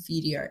 or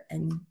inferior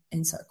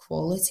in sort of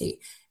quality.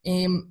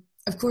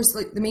 of course,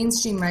 like the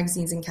mainstream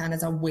magazines in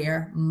Canada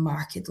were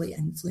markedly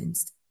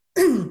influenced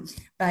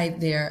by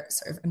their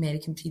sort of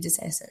American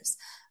predecessors.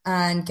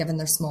 And given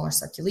their smaller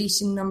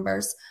circulation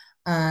numbers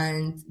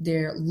and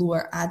their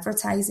lower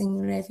advertising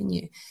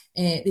revenue,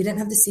 they didn't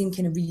have the same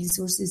kind of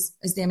resources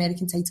as the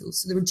American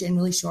titles. So they were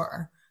generally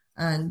shorter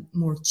and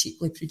more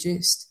cheaply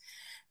produced.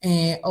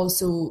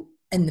 Also,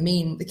 in the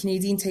main, the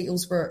Canadian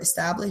titles were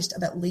established a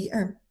bit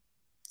later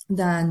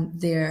than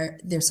their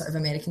sort of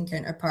American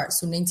counterparts.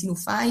 So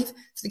 1905 for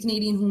the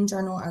Canadian Home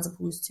Journal as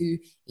opposed to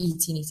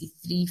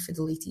 1883 for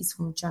the Ladies'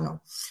 Home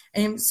Journal.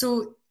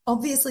 So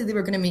obviously they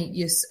were going to make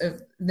use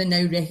of the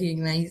now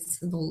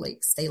recognisable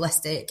like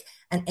stylistic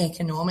and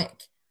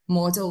economic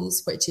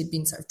models which had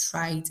been sort of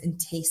tried and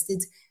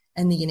tested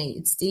in the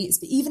United States.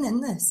 But even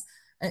in this,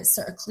 it's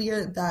sort of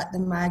clear that the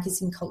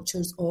magazine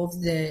cultures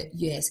of the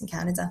US and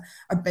Canada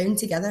are bound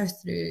together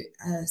through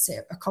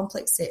a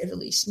complex set of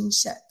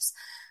relationships,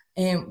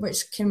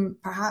 which can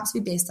perhaps be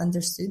best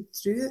understood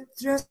through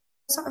a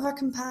sort of a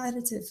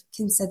comparative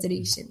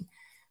consideration.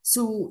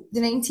 So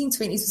the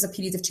 1920s was a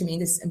period of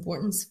tremendous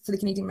importance for the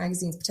Canadian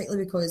magazines,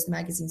 particularly because the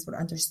magazines were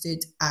understood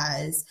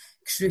as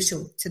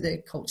crucial to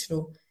the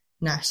cultural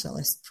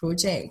nationalist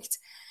project,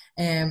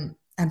 and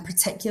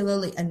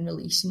particularly in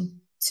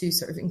relation to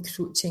sort of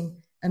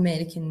encroaching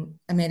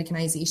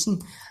Americanization.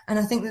 And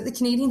I think that the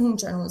Canadian Home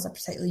Journal is a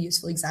particularly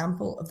useful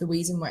example of the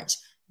ways in which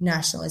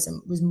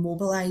nationalism was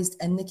mobilised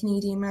in the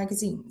Canadian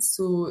magazines.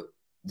 So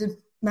the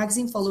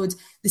magazine followed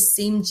the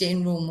same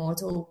general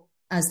model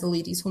as the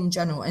Ladies' Home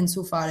Journal,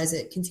 insofar as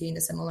it contained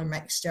a similar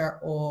mixture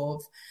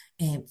of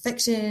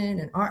fiction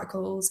and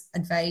articles,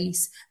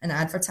 advice and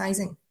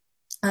advertising.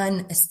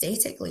 And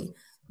aesthetically,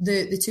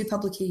 the two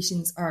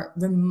publications are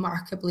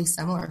remarkably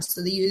similar.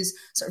 So they use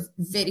sort of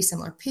very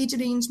similar page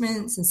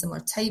arrangements and similar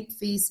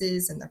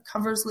typefaces, and their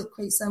covers look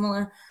quite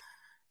similar.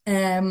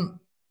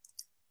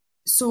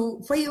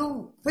 So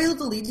while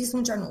the Ladies'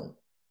 Home Journal,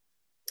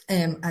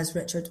 as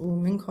Richard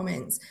Oman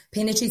comments,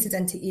 penetrated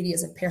into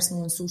areas of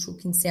personal and social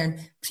concern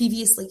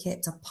previously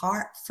kept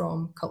apart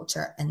from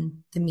culture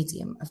in the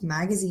medium of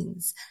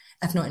magazines,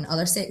 if not in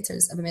other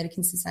sectors of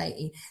American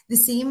society, the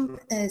same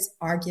is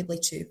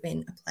arguably true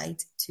when applied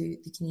to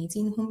the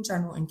Canadian Home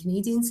Journal and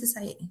Canadian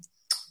society.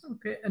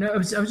 Okay, and I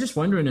was just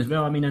wondering as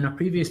well, I mean, in a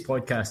previous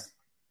podcast,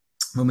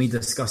 when we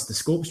discussed the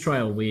Scopes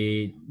trial,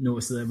 we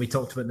noticed that we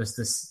talked about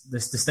this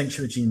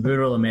distinction between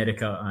rural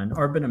America and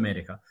urban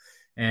America.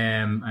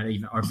 And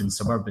even urban,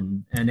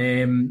 suburban. And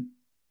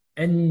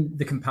in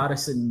the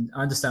comparison,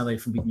 I understand like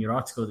from reading your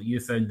article that you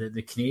found that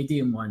the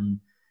Canadian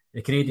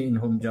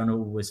Home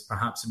Journal was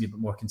perhaps a wee bit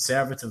more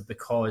conservative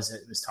because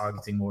it was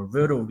targeting more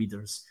rural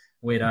readers,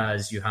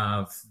 whereas you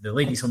have the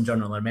Ladies' Home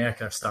Journal in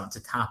America starting to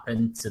tap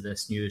into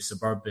this new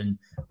suburban,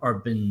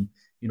 urban,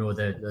 you know,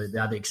 the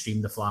other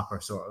extreme, the flapper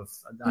sort of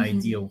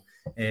ideal.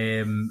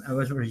 I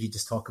was wondering if you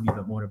just talk a wee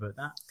bit more about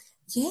that.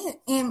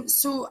 Yeah,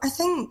 so I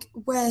think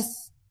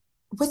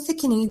with the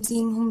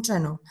Canadian Home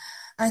Journal,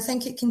 I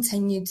think it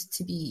continued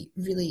to be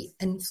really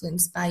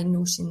influenced by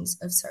notions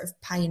of sort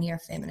of pioneer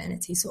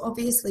femininity. So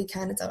obviously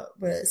Canada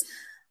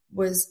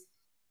was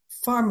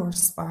far more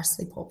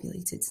sparsely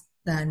populated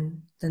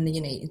than the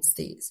United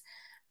States.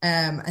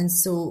 And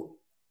so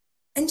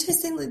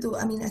interestingly though,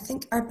 I mean, I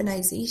think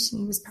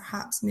urbanization was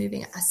perhaps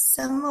moving at a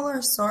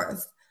similar sort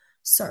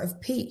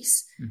of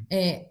pace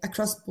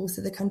across both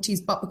of the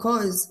countries, but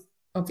because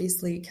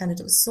obviously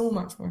Canada was so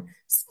much more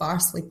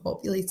sparsely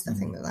populated, I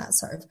think that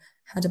sort of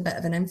had a bit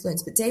of an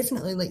influence. But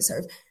definitely like sort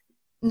of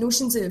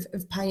notions of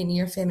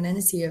pioneer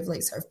femininity, of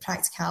like sort of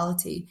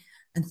practicality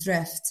and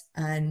thrift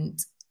and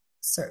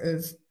sort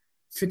of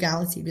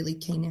frugality really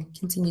kind of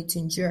continued to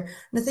endure.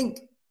 And I think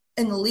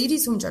in the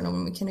Ladies' Home Journal,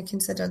 when we kind of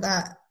consider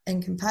that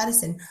in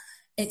comparison,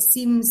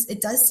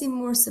 it does seem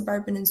more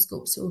suburban in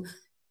scope. So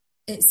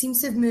it seems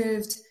to have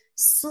moved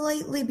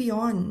slightly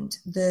beyond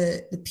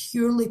the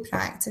purely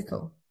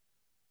practical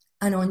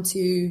and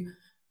onto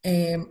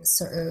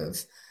sort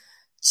of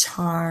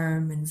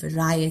charm and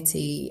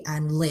variety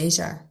and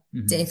leisure.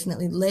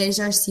 Definitely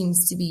leisure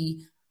seems to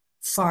be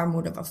far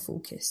more of a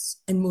focus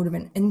and more of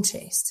an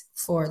interest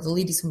for the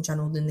Ladies' Home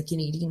Journal than the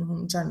Canadian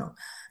Home Journal.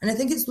 And I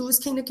think it's those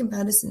kind of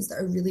comparisons that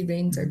are really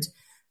rendered,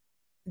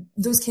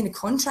 those kind of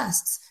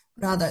contrasts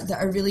rather, that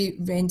are really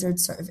rendered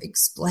sort of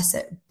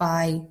explicit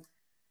by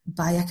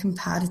a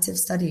comparative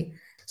study.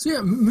 So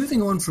yeah,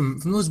 moving on from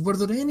those, were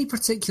there any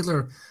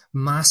particular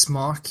mass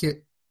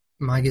market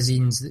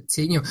magazines that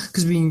take,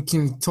 because we've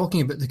been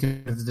talking about the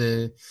kind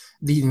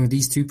of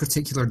these two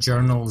particular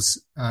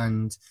journals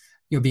and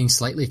being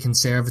slightly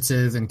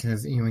conservative and kind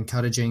of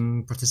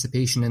encouraging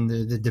participation in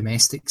the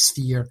domestic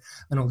sphere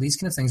and all these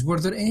kind of things. Were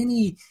there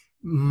any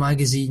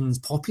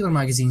popular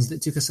magazines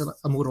that took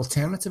a more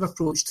alternative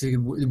approach to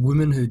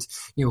womanhood,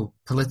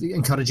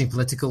 encouraging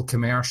political,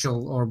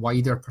 commercial or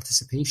wider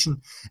participation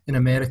in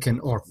American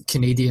or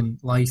Canadian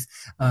life?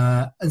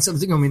 And so,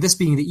 this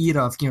being the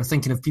era of,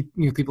 thinking of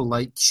people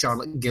like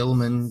Charlotte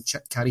Gilman,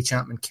 Carrie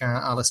Chapman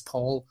Catt, Alice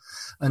Paul,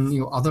 and,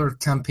 other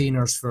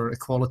campaigners for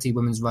equality,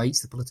 women's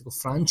rights, the political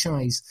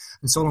franchise,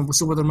 and so on.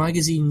 So were there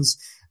magazines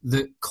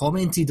that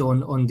commented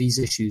on these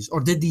issues?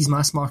 Or did these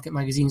mass market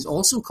magazines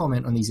also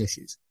comment on these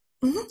issues?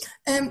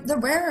 Mm-hmm.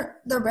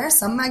 There were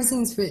some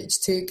magazines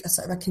which took a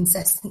sort of a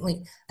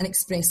consistently and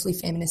expressly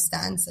feminist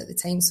stance at the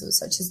time, so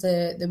such as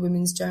the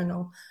Women's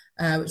Journal,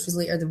 which was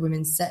later the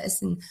Women's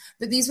Citizen.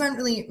 But these weren't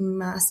really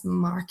mass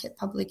market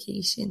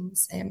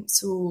publications,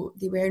 so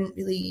they didn't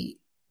really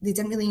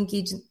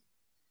engage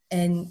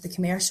in the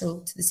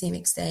commercial to the same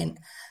extent,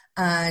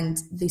 and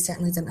they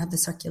certainly didn't have the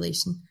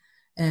circulation,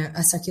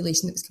 a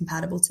circulation that was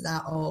comparable to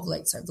that of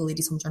like sort of the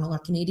Ladies' Home Journal or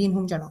Canadian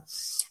Home Journal.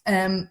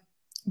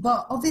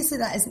 But obviously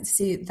that isn't to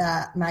say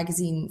that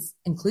magazines,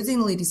 including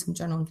the Ladies' Home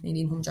Journal and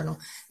Canadian Home Journal,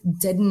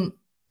 didn't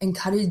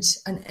encourage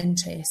an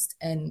interest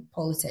in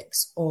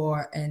politics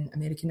or in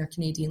American or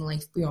Canadian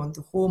life beyond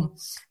the home.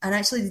 And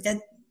actually they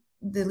did,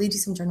 the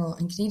Ladies' Home Journal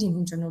and Canadian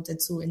Home Journal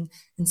did so in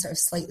sort of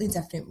slightly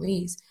different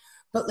ways.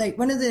 But like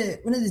one of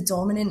the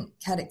dominant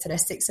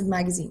characteristics of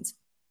magazines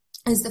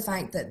is the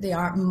fact that they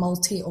are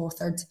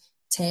multi-authored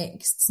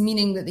texts,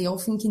 meaning that they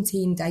often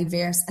contain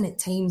diverse and at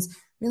times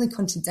really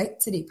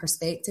contradictory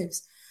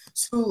perspectives.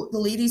 So the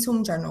Ladies'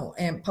 Home Journal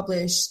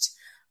published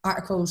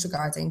articles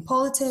regarding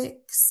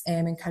politics,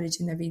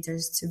 encouraging their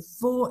readers to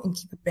vote and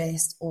keep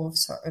abreast of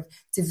sort of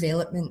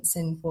developments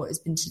in what has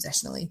been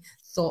traditionally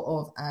thought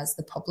of as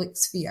the public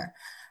sphere.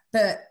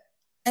 But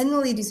in the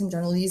Ladies' Home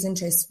Journal, these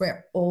interests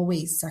were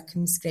always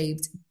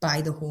circumscribed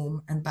by the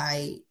home and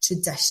by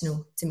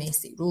traditional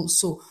domestic roles.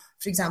 So,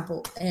 for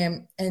example,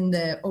 in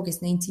the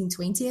August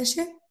 1920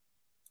 issue,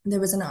 there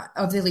was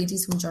of the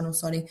Ladies' Home Journal,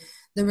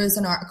 there was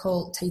an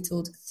article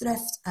titled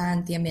 "Thrift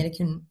and the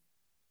American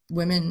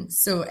Women."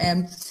 So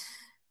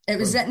it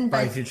was written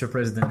by future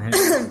President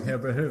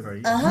Herbert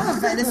Hoover.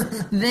 By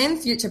the then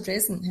future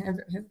President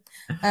Herbert Hoover.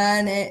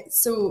 And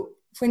so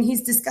when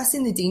he's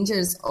discussing the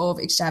dangers of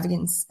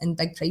extravagance and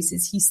big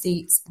prices, he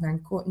states, and I'm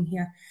quoting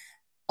here,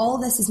 "All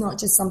this is not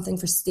just something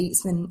for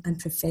statesmen and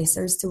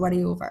professors to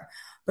worry over,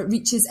 but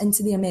reaches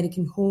into the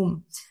American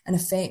home and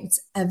affects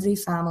every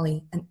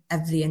family and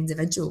every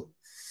individual."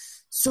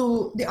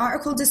 So the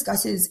article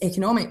discusses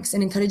economics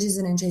and encourages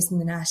an interest in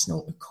the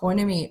national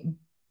economy,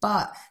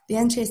 but the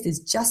interest is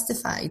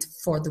justified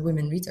for the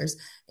women readers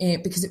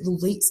because it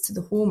relates to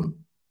the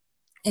home.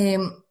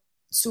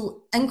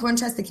 So in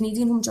contrast, the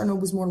Canadian Home Journal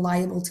was more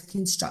liable to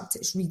construct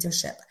its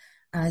readership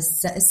as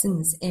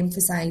citizens,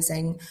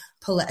 emphasising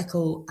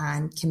political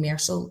and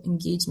commercial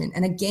engagement.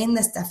 And again,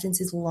 this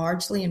difference is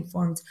largely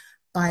informed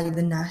by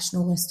the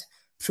nationalist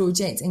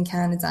project in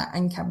Canada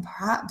and can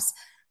perhaps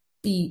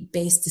be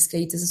best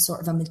described as a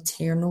sort of a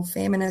maternal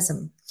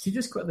feminism. Can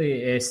you just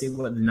quickly say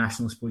what the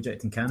nationalist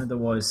project in Canada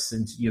was,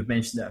 since you've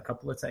mentioned it a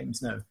couple of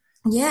times now?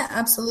 Yeah,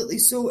 absolutely.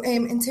 So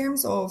in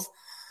terms of,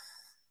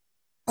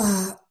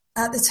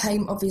 at the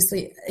time,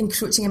 obviously,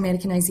 encroaching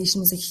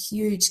Americanization was a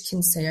huge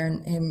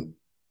concern.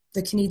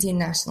 The Canadian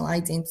national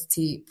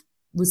identity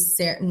was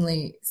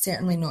certainly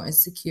not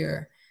as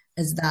secure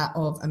as that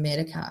of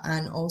America,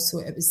 and also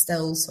it was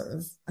still sort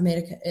of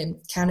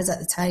Canada at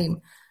the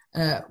time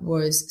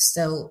was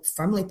still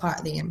firmly part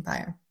of the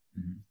empire.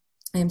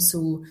 Mm-hmm.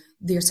 So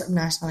their sort of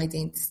national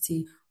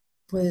identity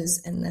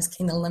was in this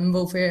kind of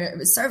limbo where it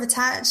was sort of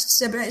attached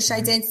to British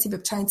identity,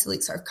 but trying to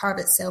like sort of carve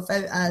itself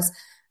out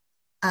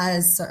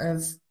as sort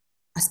of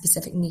a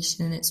specific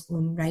nation in its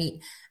own right.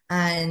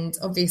 And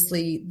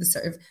obviously the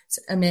sort of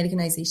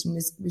Americanization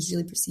was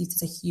really perceived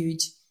as a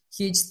huge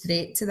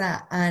threat to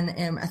that.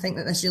 And I think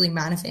that this really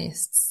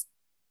manifests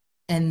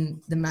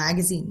in the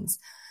magazines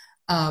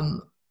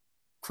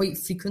quite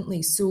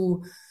frequently.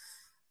 So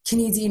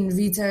Canadian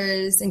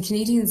readers and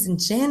Canadians in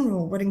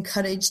general were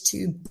encouraged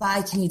to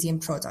buy Canadian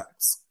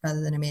products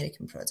rather than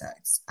American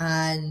products,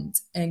 and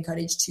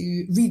encouraged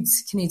to read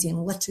Canadian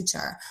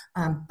literature,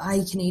 buy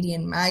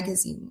Canadian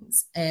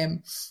magazines.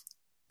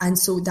 And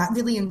so that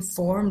really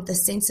informed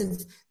this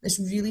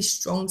really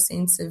strong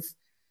sense of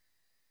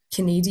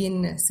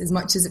Canadianness, as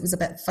much as it was a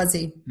bit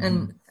fuzzy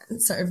and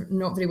sort of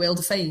not very well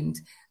defined.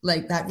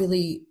 Like that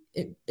really,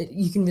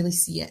 you can really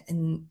see it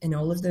in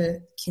all of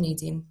the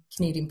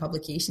Canadian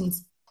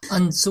publications.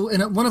 And so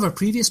in one of our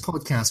previous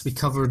podcasts, we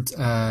covered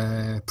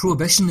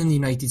prohibition in the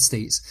United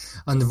States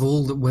and the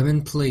role that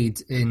women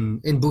played in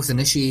both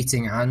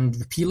initiating and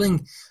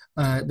repealing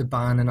the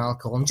ban on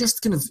alcohol. And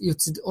just kind of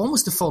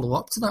almost to follow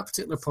up to that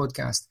particular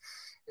podcast,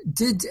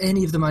 did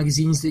any of the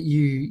magazines that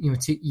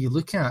you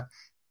look at,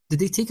 did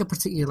they take a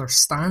particular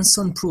stance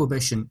on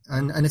prohibition?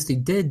 And if they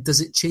did, does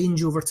it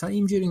change over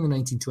time during the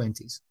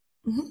 1920s?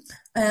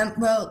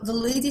 Mm-hmm. Well, the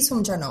Ladies'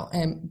 Home Journal,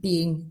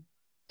 being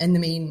in the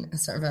main a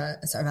sort of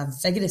a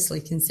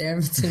vigorously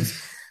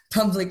conservative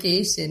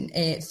publication,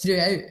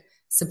 throughout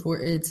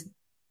supported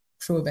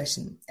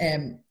prohibition,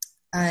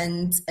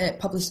 and it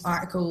published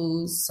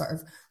articles sort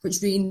of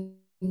which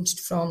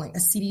ranged from like a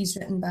series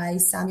written by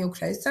Samuel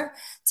Crowther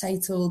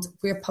titled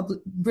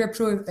 "Where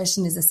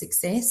Prohibition is a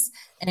Success,"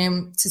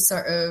 to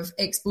sort of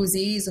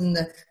exposés on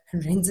the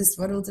horrendous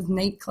world of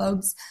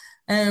nightclubs.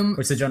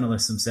 Which the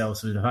journalists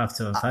themselves would have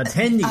to have had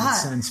 10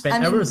 days and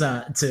spent hours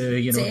at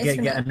to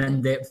get an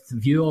in-depth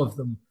view of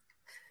them.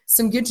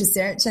 some good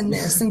research in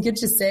there, some good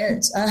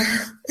research.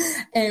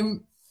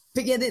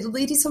 But yeah, the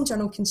Ladies' Home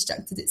Journal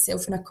constructed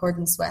itself in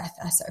accordance with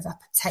a sort of a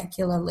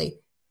particularly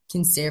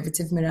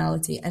conservative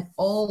morality, and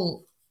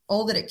all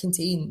that it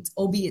contained,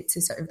 albeit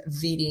to sort of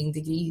varying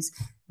degrees,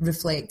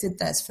 reflected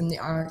this, from the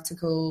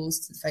articles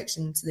to the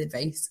fiction to the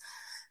advice.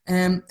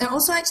 It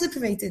also actually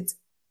provided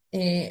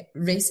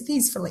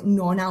recipes for like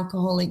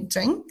non-alcoholic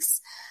drinks,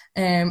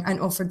 and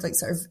offered like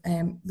sort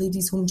of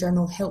Ladies' Home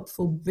Journal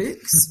helpful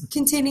books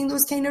containing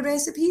those kind of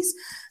recipes,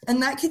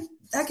 and that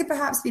could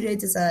perhaps be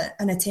read as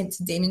an attempt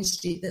to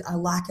demonstrate that a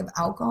lack of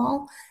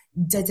alcohol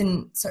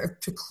didn't sort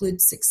of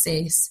preclude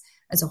success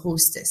as a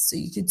hostess. So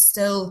you could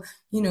still,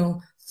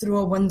 throw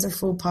a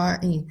wonderful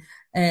party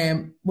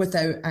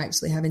without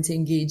actually having to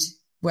engage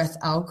with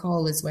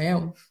alcohol as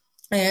well.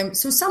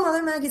 So some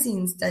other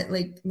magazines that,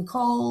 like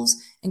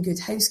McCall's and Good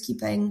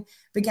Housekeeping,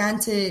 began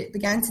to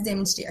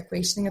demonstrate a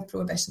questioning of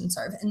prohibition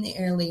sort of in the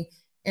early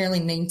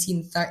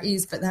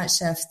 1930s, but that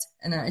shift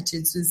in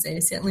attitudes was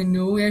certainly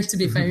nowhere to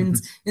be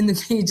found in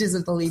the pages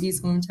of the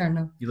Ladies' Home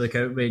Journal. You look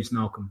outraged,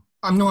 Malcolm.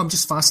 I'm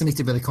just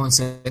fascinated by the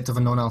concept of a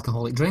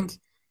non-alcoholic drink.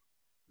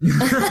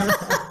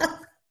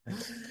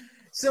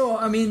 So,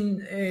 I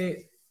mean,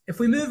 if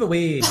we move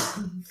away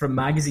from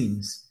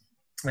magazines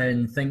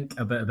and think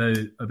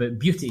about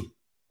beauty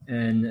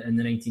in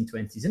the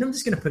 1920s, and I'm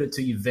just going to put it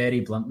to you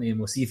very bluntly, and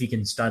we'll see if you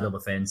can straddle the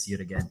fence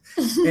here again.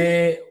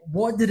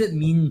 What did it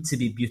mean to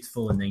be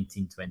beautiful in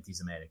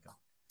 1920s America?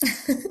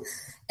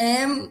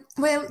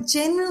 Well,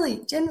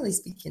 generally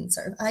speaking,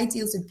 sort of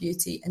ideals of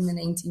beauty in the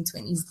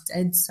 1920s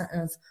did sort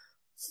of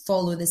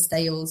follow the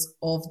styles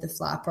of the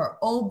flapper,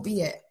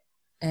 albeit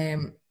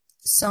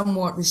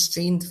somewhat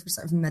restrained for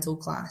sort of middle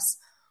class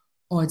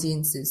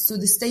audiences. So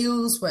the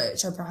styles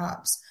which are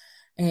perhaps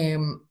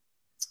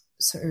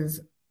sort of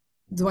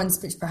the ones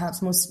which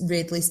perhaps most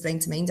readily spring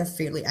to mind are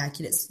fairly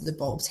accurate. So the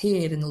bobbed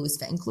hair and the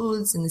loose-fitting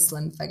clothes and the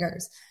slim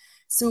figures.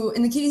 So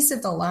in the case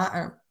of the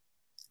latter,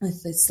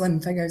 with the slim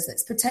figures,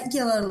 it's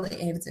particularly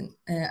evident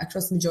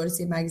across the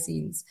majority of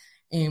magazines,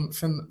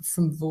 from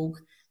Vogue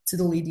to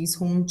the Ladies'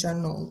 Home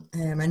Journal,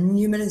 and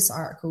numerous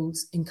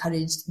articles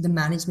encouraged the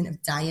management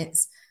of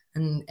diets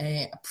and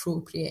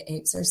appropriate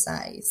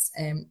exercise,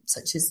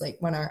 such as like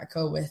one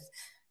article with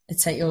a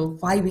title,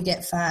 Why We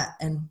Get Fat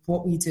and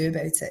What We Do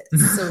About It.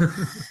 So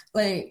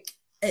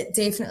it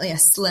definitely, a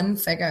slim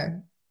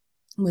figure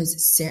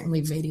was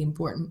certainly very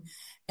important.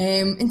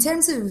 In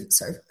terms of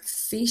sort of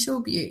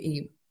facial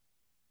beauty,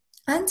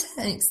 and to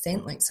an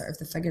extent like sort of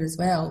the figure as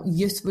well,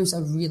 youth was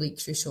a really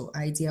crucial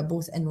idea,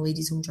 both in the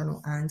Ladies' Home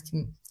Journal and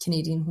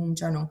Canadian Home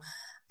Journal.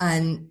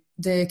 And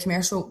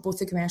both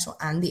the commercial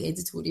and the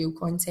editorial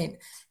content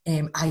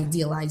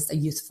idealised a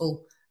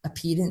youthful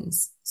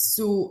appearance.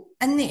 So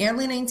in the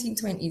early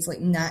 1920s, like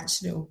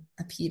natural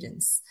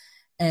appearance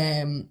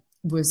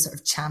was sort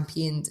of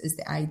championed as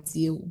the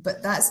ideal.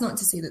 But that's not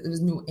to say that there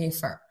was no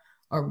effort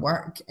or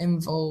work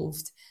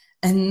involved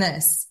in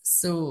this.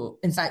 So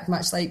in fact,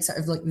 much like sort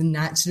of like the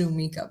natural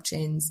makeup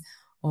trends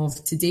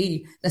of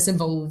today, this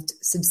involved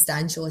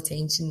substantial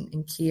attention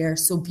and care.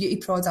 So beauty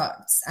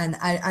products, and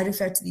I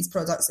refer to these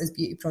products as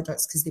beauty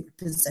products because they were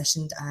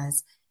positioned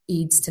as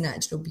aids to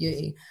natural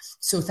beauty.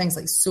 So things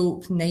like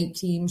soap, night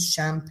creams,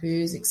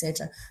 shampoos,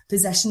 etc.,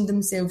 positioned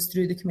themselves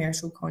through the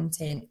commercial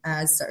content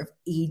as sort of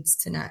aids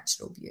to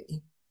natural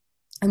beauty.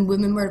 And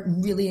women were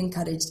really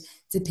encouraged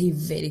to pay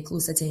very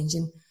close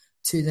attention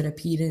to their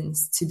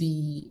appearance, to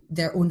be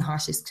their own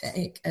harshest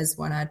critic, as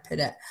one ad put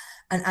it.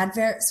 And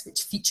adverts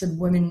which featured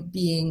women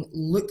being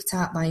looked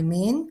at by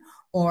men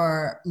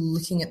or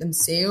looking at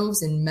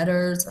themselves in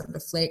mirrors or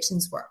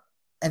reflections were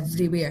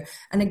everywhere.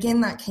 And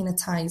again, that kind of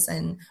ties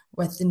in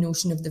with the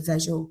notion of the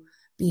visual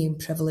being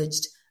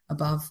privileged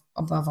above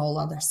all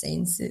other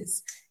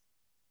senses.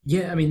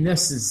 Yeah, I mean,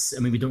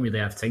 we don't really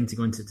have time to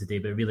go into it today,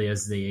 but it really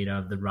is the era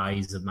of the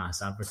rise of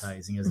mass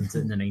advertising, isn't it,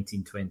 in the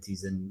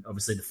 1920s? And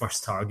obviously the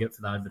first target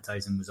for the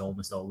advertising was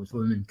almost always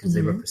women, because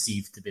they were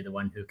perceived to be the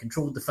one who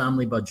controlled the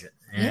family budget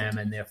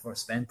and therefore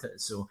spent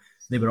it. So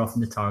they were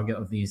often the target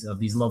of these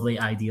lovely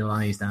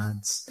idealised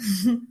ads.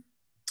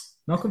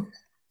 Malcolm?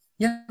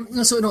 Yeah,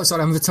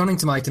 sorry, I'm returning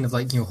to my kind of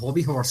like,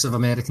 hobby horse of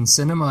American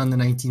cinema in the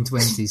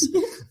 1920s.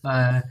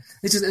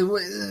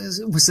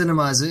 With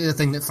cinema is a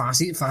thing that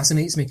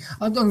fascinates me.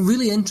 I'm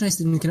really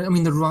interested in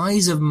the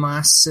rise of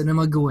mass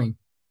cinema going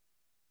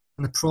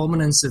and the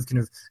prominence of kind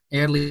of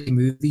early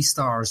movie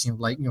stars,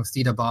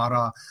 Theda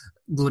Bara,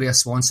 Gloria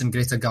Swanson,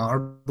 Greta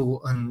Garbo,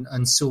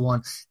 and so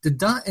on. Did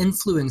that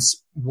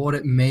influence what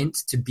it meant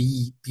to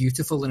be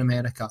beautiful in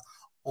America,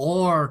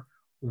 or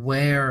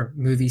were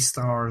movie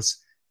stars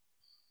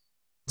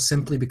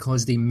simply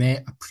because they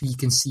met a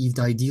preconceived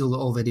ideal that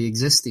already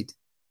existed?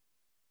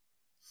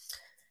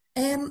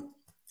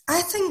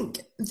 I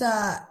think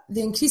that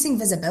the increasing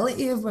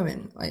visibility of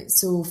women,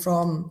 so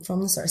from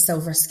the sort of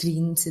silver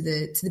screen to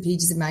the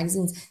pages of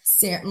magazines,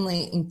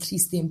 certainly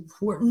increased the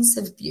importance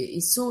of beauty.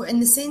 So in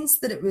the sense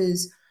that it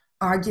was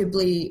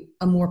arguably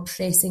a more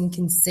pressing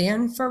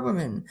concern for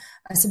women,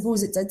 I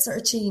suppose it did sort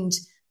of change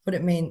what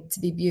it meant to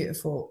be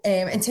beautiful.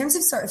 In terms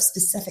of sort of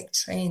specific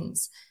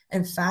trends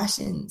and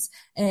fashions,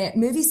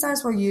 movie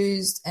stars were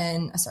used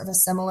in a sort of a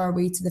similar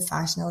way to the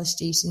fashion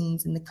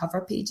illustrations and the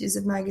cover pages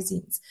of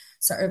magazines,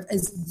 sort of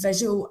as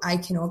visual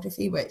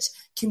iconography, which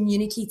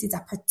communicated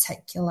a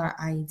particular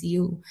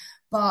ideal.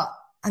 But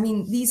I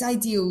mean, these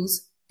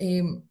ideals,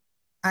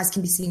 as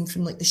can be seen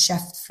from like the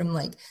shift from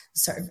like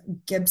sort of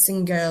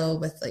Gibson girl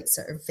with like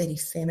sort of very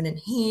feminine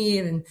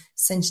hair and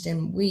cinched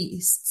in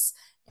waists,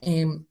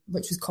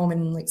 which was common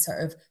in like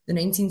sort of the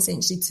 19th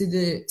century,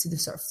 to the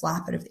sort of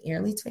flapper of the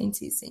early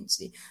 20th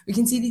century. We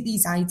can see that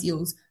these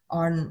ideals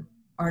aren't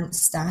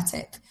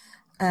static.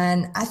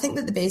 And I think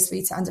that the best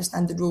way to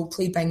understand the role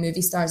played by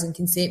movie stars in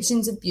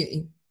conceptions of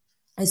beauty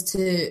is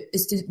to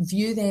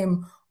view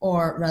them,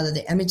 or rather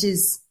the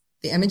images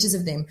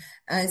of them,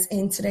 as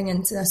entering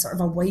into a sort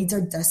of a wider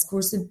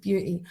discourse of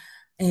beauty.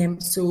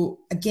 So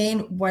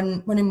again,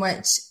 one in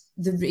which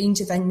the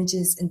range of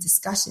images and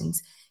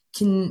discussions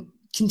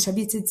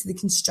contributed to the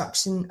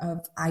construction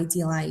of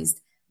idealized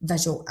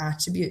visual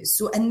attributes.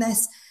 So in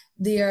this,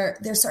 their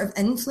sort of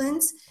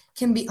influence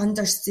can be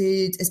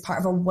understood as part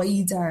of a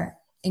wider,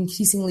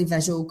 increasingly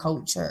visual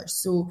culture.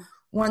 So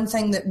one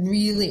thing that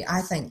really,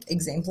 I think,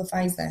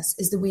 exemplifies this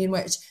is the way in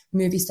which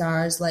movie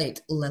stars like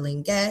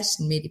Lillian Gish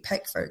and Mary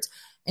Pickford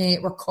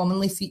were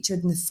commonly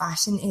featured in the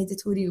fashion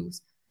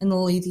editorials in the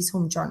Ladies'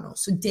 Home Journal.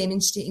 So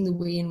demonstrating the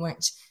way in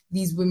which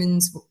these women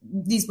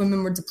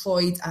were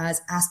deployed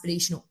as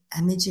aspirational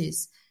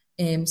images,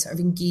 sort of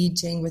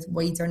engaging with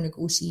wider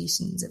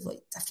negotiations of like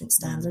different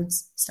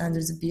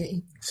standards of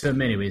beauty. So in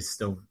many ways,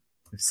 still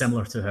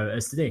similar to how it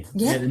is today.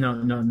 Yeah.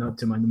 Not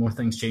too much. The more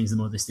things change, the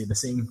more they stay the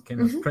same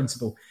kind of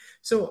principle.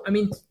 So, I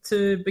mean,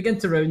 to begin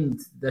to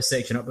round this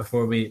section up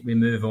before we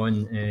move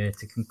on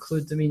to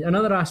conclude, I mean,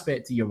 another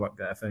aspect of your work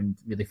that I found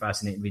really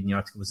fascinating reading the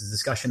article was the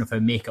discussion of how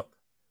makeup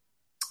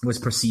was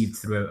perceived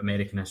throughout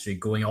American history,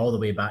 going all the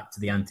way back to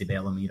the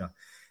antebellum era.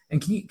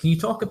 And can you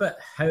talk about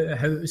how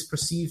it was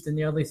perceived in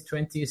the early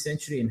 20th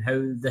century and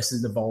how this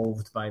has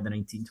evolved by the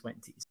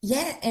 1920s?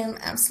 Yeah,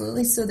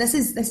 absolutely. So this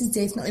is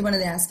definitely one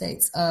of the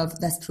aspects of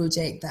this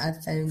project that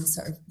I've found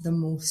sort of the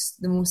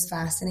most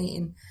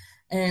fascinating.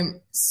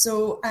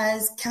 So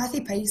as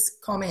Kathy Pice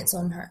comments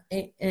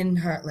in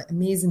her like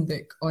amazing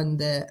book on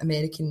the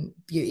American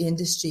beauty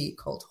industry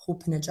called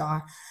Hope in a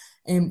Jar,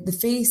 the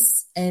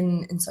face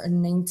in sort of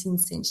 19th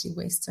century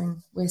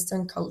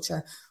Western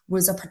culture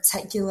was a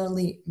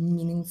particularly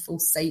meaningful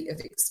site of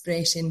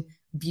expression,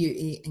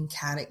 beauty and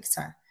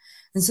character.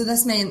 And so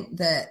this meant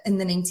that in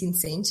the 19th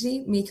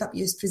century, makeup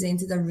use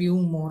presented a real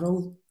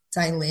moral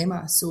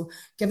dilemma. So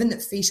given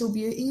that facial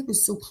beauty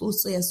was so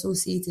closely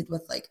associated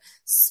with like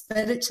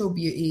spiritual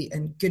beauty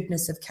and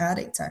goodness of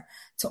character,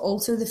 to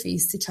alter the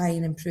face to try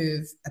and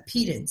improve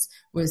appearance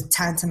was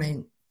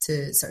tantamount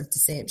to sort of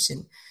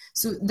deception.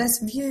 So this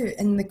view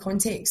in the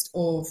context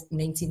of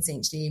 19th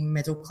century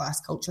middle class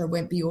culture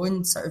went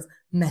beyond sort of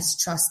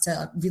mistrust to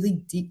a really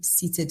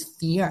deep-seated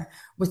fear,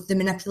 with the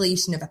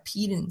manipulation of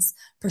appearance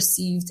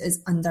perceived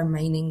as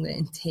undermining the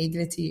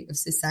integrity of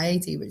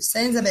society, which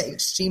sounds a bit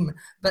extreme,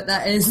 but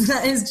that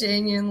is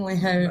genuinely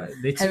how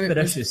they took their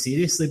issue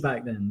seriously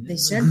back then. They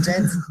sure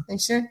did. They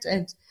sure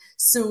did.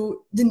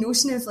 So the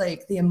notion of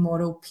like the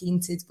immoral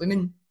painted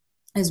woman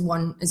is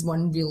one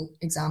real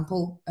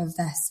example of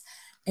this.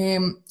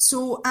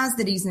 So as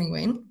the reasoning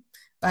went,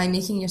 by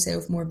making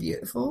yourself more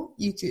beautiful,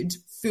 you could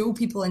fool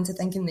people into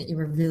thinking that you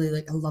were really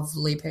like a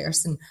lovely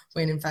person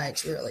when in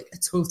fact you were like a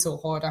total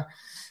horror.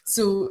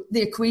 So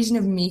the equation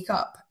of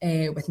makeup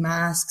with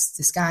masks,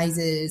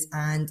 disguises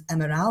and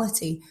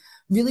immorality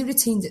really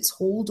retained its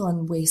hold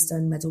on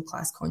Western middle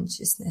class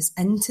consciousness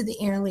into the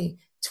early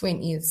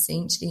 20th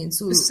century. And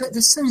so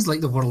this sounds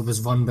like the world was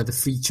run by the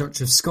Free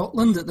Church of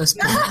Scotland at this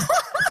point.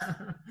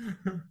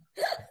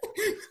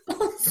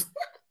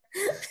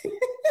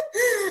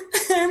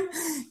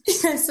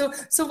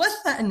 So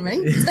with that in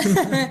mind,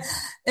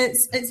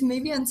 it's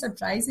maybe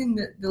unsurprising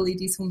that the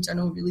Ladies' Home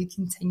Journal really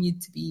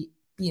continued to be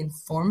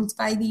informed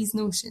by these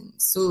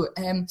notions. So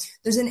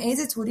there's an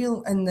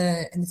editorial in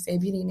the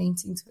February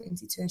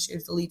 1922 issue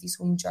of the Ladies'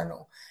 Home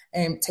Journal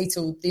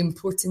titled "The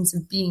Importance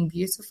of Being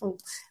Beautiful,"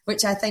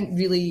 which I think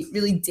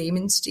really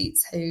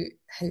demonstrates how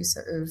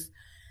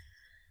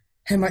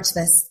much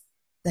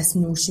this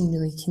notion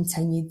really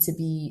continued to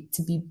be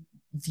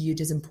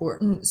viewed as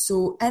important.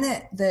 So in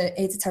it, the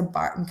editor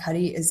Barton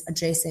Curry is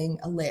addressing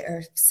a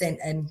letter sent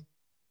in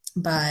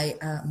by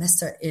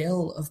Mr.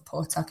 L of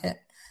Pawtucket,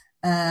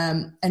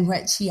 in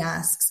which he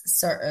asks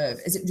sort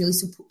of, is it really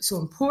so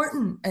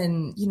important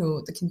in,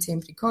 the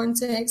contemporary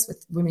context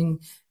with women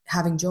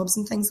having jobs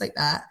and things like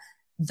that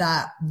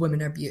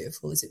women are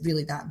beautiful? Is it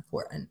really that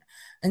important?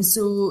 And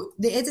so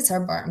the editor,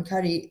 Barton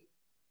Curry,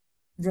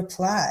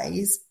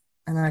 replies,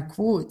 and I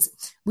quote,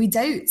 "We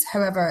doubt,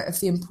 however, if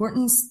the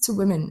importance to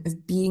women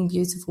of being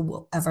beautiful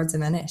will ever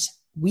diminish.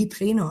 We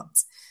pray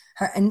not.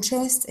 Her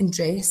interest in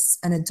dress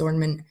and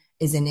adornment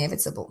is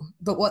inevitable.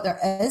 But what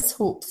there is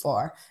hope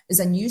for is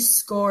a new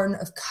scorn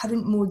of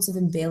current modes of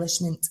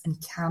embellishment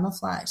and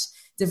camouflage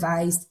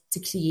devised to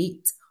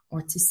create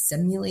or to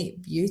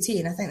simulate beauty.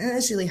 And I think that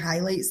this really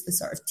highlights the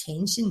sort of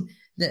tension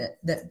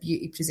that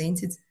beauty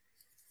presented.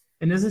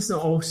 And is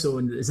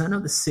that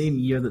not the same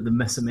year that the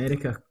Miss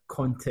America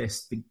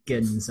contest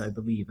begins, I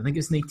believe? I think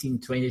it's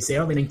 1920, it's the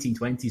early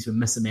 1920s when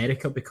Miss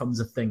America becomes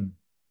a thing.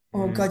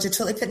 Oh, God, you're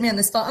totally putting me on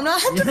the spot. I'm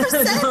not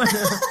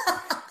 100%.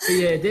 But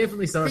yeah, it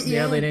definitely starts in the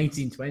early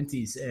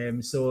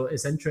 1920s. So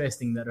it's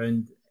interesting that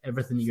around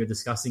everything that you're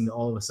discussing, that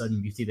all of a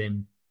sudden beauty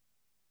then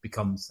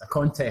becomes a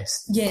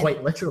contest,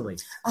 quite literally.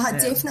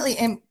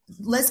 Definitely.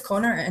 Liz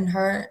Connor in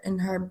her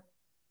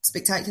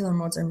Spectacular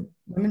Modern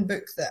Women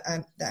book that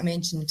I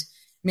mentioned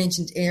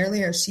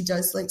earlier, she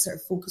does like sort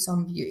of focus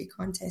on beauty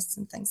contests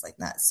and things like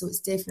that. So it's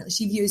definitely,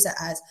 she views it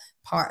as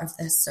part of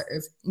this sort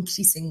of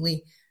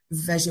increasingly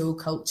visual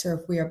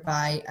culture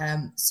whereby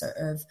sort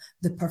of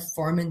the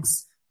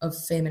performance of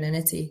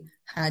femininity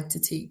had to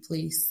take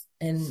place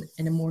in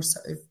a more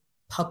sort of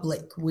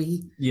public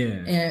way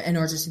in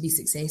order to be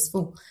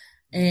successful.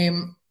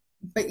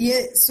 But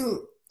yeah,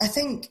 so I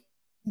think,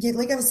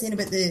 like I was saying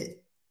about the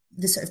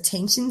sort of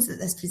tensions that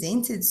this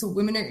presented. So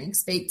women are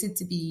expected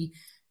to be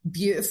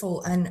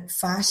beautiful, and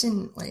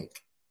fashion,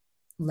 like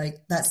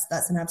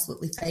that's an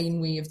absolutely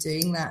fine way of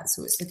doing that.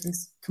 So it's like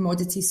this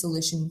commodity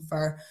solution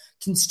for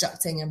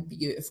constructing a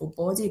beautiful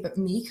body, but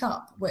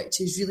makeup,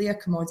 which is really a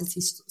commodity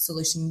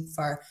solution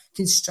for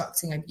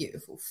constructing a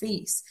beautiful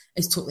face,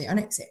 is totally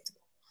unacceptable.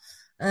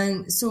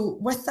 And so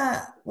with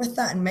that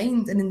in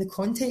mind, and in the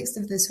context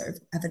of the sort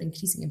of ever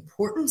increasing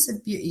importance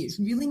of beauty, it's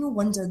really no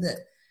wonder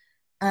that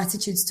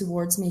attitudes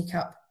towards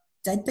makeup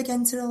did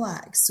begin to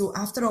relax. So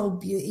after all,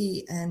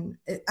 fashion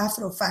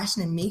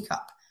and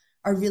makeup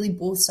are really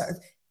both sort of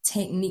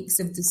techniques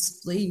of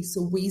display,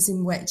 so ways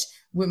in which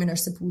women are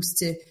supposed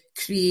to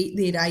create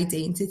their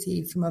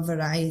identity from a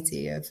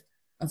variety of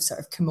sort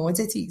of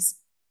commodities.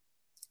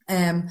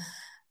 And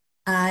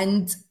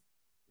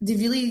they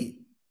really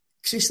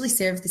crucially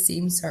serve the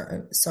same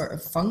sort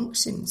of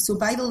function. So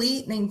by the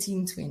late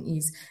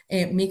 1920s,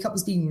 makeup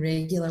was being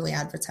regularly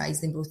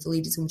advertised in both the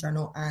Ladies' Home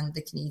Journal and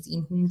the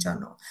Canadian Home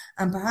Journal.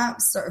 And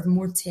perhaps sort of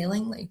more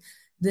tellingly,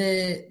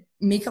 the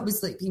makeup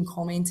was like being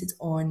commented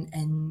on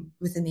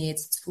within the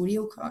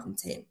editorial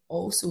content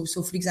also.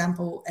 So for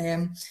example,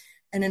 in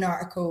an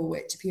article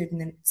which appeared in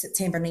the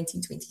September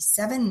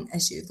 1927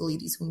 issue of the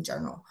Ladies' Home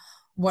Journal,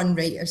 one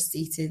writer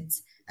stated,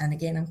 and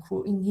again I'm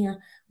quoting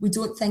here, "We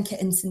don't think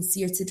it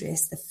insincere to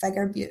dress the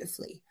figure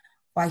beautifully.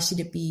 Why should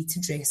it be to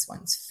dress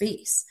one's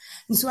face?"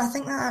 And so I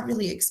think that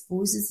really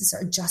exposes the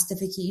sort of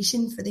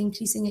justification for the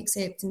increasing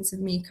acceptance of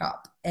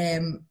makeup,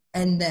 and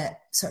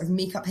that sort of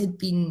makeup had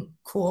been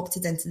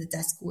co-opted into the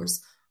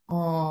discourse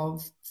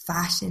of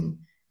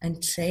fashion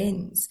and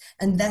trends.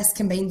 And this,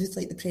 combined with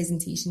like the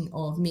presentation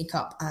of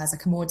makeup as a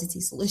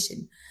commodity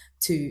solution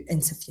to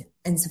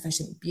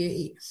insufficient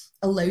beauty,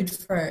 allowed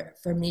for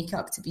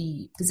makeup to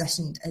be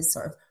positioned as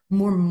sort of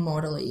more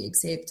morally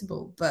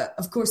acceptable. But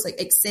of course, like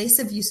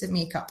excessive use of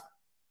makeup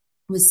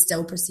was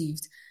still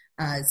perceived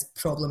as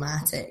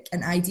problematic,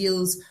 and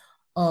ideals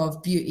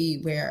of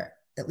beauty were,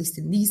 at least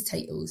in these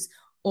titles,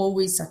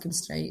 always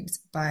circumscribed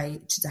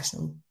by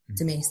traditional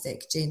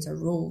domestic gender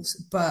roles.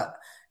 But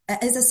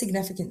it is a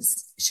significant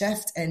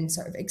shift in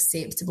sort of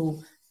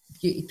acceptable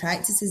beauty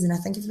practices. And I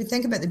think if we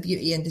think about the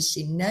beauty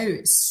industry now,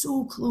 it's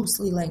so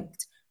closely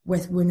linked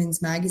with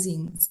women's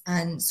magazines.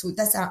 And so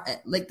this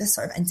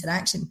sort of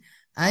interaction,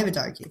 I would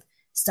argue,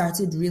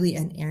 started really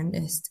in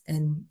earnest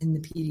in the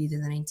period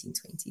in the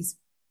 1920s.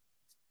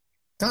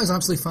 That is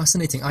absolutely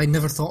fascinating. I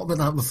never thought about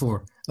that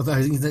before,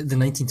 about the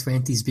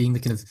 1920s being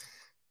the kind of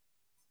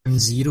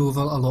zero of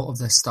a lot of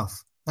this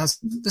stuff. This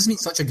has been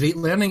such a great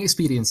learning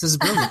experience. This is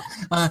brilliant.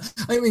 I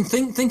mean,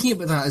 thinking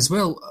about that as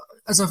well,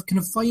 as a kind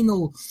of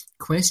final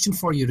question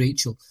for you,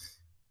 Rachel,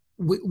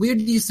 where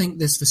do you think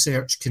this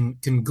research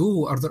can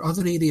go? Are there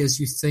other areas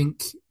you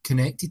think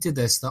connected to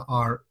this that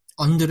are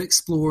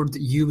underexplored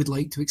that you would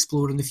like to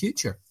explore in the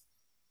future?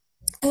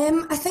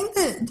 I think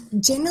that,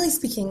 generally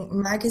speaking,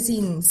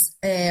 magazines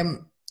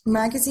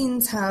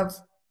have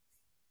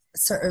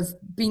sort of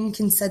been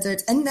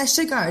considered in this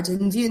regard,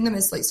 and viewing them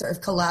as like sort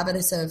of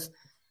collaborative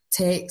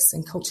texts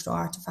and cultural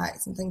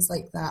artifacts and things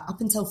like that. Up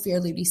until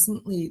fairly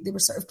recently, they were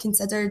sort of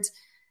considered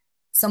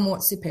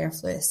somewhat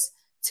superfluous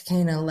to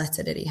kind of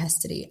literary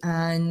history.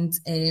 And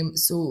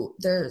so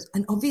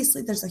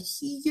obviously there's a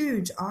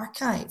huge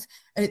archive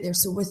out there.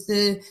 So with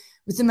the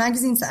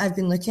magazines that I've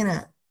been looking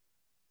at,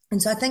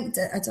 and so I think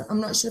I'm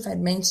not sure if I'd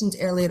mentioned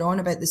earlier on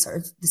about the sort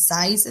of the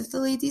size of the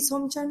Ladies'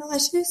 Home Journal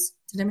issues.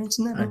 Did I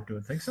mention that? I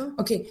don't think so.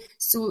 Okay,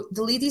 so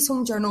the Ladies'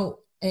 Home Journal,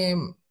 they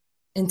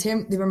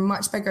were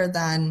much bigger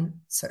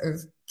than sort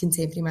of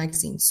contemporary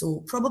magazines,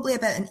 so probably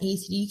about an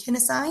A3 kind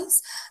of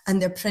size,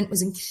 and their print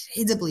was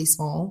incredibly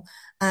small,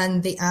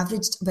 and they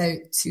averaged about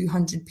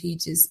 200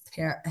 pages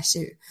per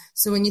issue.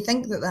 So when you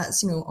think that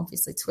that's,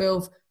 obviously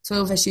 12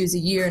 issues a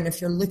year, and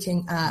if you're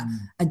looking at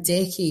a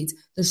decade,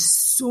 there's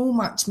so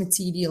much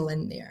material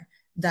in there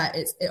that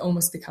it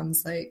almost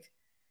becomes like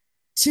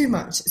too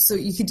much. So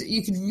you could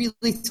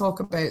really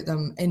talk about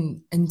them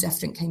in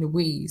different kind of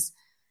ways.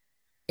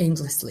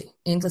 endlessly.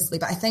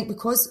 But I think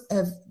because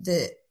of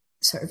the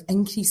sort of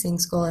increasing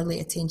scholarly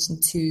attention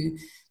to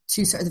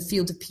sort of the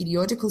field of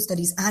periodical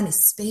studies, and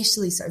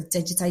especially sort of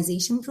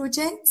digitisation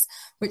projects,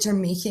 which are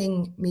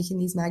making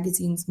these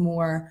magazines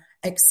more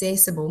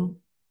accessible,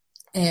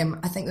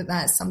 I think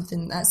that's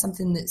something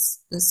that's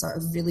sort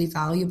of really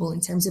valuable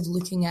in terms of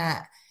looking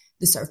at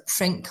the sort of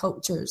print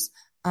cultures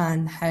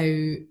and how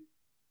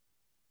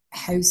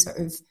sort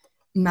of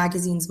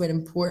magazines were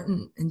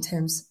important in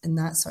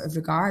that sort of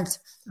regard.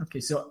 Okay,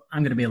 so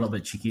I'm going to be a little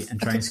bit cheeky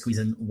and try and squeeze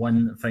in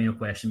one final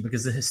question,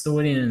 because the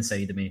historian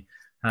inside of me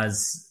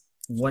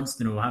wants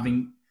to know,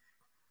 having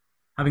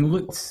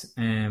looked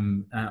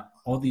at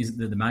all these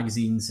the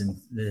magazines and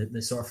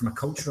the sort of from a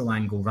cultural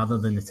angle rather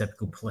than the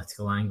typical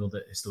political angle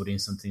that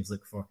historians sometimes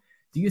look for.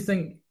 Do you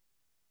think,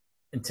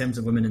 in terms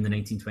of women in the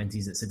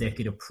 1920s, it's a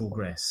decade of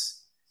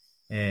progress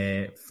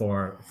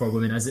for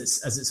women, as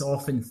it's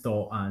often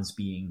thought as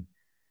being,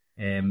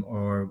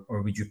 or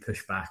would you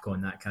push back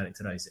on that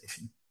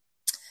characterization?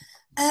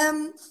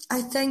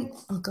 I think,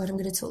 oh God, I'm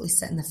going to totally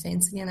sit in the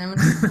fence again,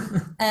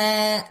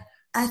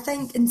 I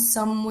think in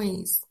some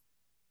ways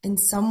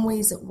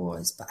it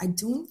was, but I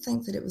don't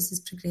think that it was as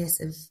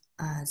progressive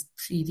as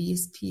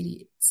previous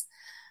periods.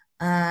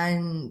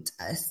 And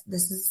I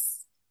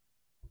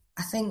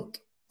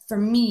think for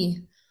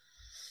me,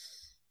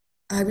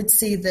 I would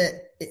say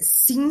that it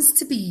seems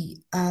to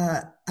be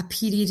a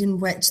period in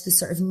which the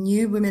sort of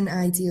new women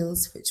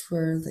ideals, which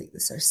were like the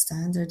sort of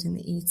standard in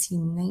the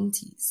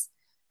 1890s,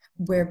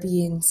 were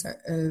being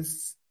sort of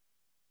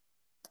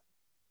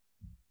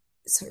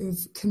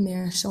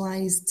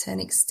commercialised to an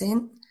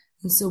extent.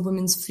 And so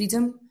women's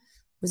freedom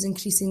was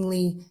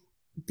increasingly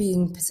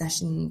being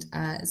positioned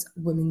as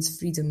women's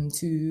freedom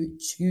to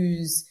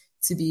choose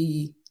to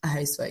be a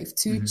housewife,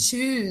 to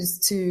choose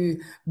to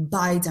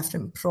buy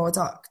different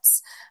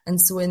products.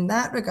 And so in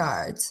that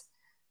regard,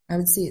 I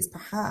would say it's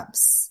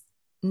perhaps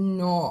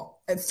not,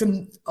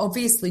 from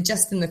obviously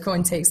just in the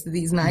context of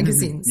these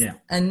magazines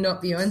and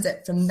not beyond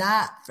it, from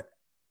that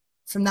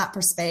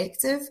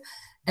perspective,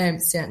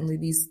 certainly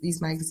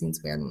these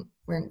magazines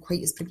weren't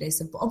quite as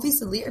progressive. But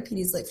obviously later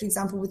periods, like for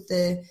example with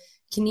the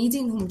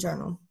Canadian Home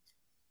Journal,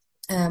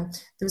 there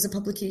was a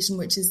publication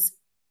which is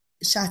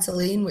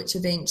Chatelaine, which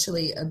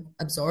eventually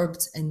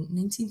absorbed in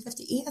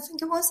 1958, I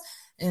think it was.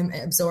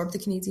 It absorbed the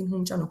Canadian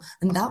Home Journal,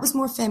 and that was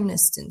more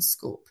feminist in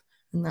scope,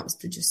 and that was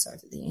produced sort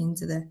of at the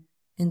end of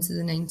into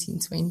the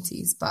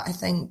 1920s. But I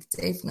think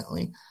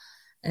definitely,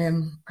 I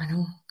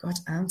know, God,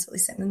 I'm totally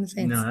sitting on the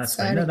fence. No, that's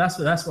fine. No, that's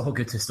what all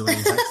good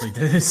historians actually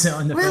do. Sit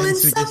on the well,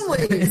 fence.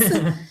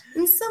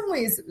 In some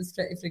ways, it was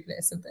pretty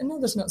progressive, but in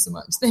others, not so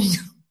much. There you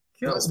go.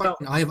 Cool.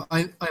 I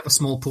have a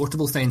small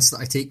portable fence that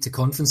I take to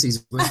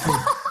conferences with me,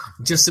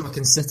 just so I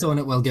can sit on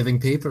it while giving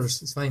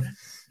papers. It's fine.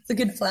 It's a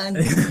good plan.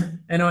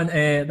 And on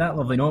that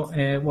lovely note,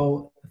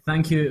 well,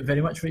 thank you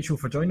very much, Rachel,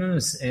 for joining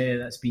us.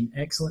 That's been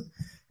excellent.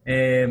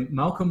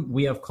 Malcolm,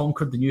 we have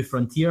conquered the new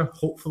frontier,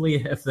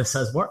 hopefully, if this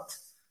has worked.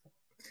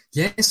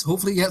 Yes,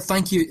 hopefully. Yeah,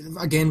 thank you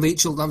again,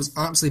 Rachel. That was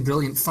absolutely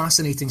brilliant,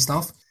 fascinating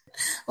stuff.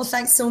 Well,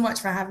 thanks so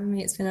much for having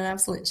me. It's been an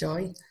absolute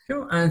joy.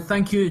 Cool. And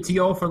thank you to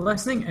you all for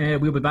listening.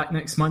 We'll be back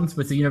next month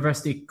with the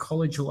University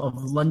College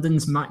of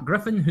London's Matt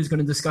Griffin, who's going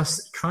to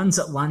discuss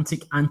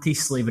transatlantic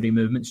anti-slavery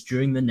movements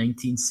during the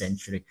 19th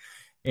century.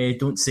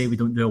 Don't say we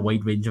don't do a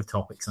wide range of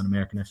topics on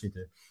American History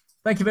too.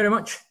 Thank you very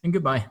much, and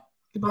goodbye.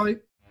 Goodbye.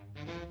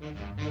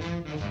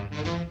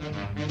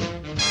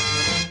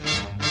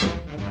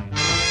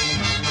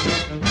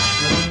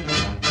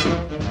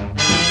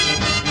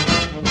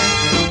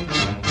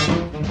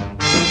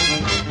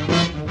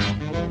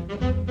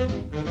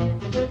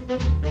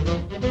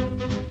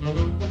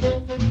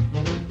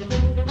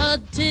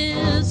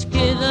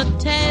 A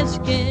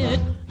tasket,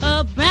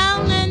 a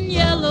brown and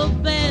yellow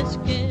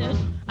basket.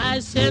 I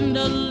send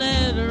a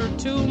letter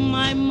to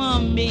my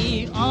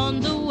mommy. On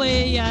the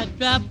way I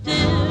dropped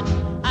it.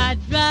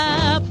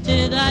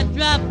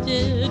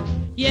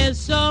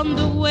 Yes, on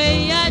the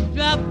way I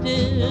dropped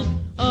it.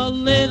 A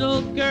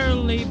little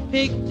girlie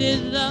picked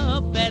it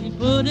up and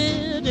put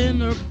it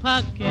in her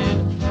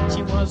pocket.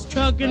 She was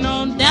trucking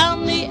on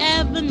down the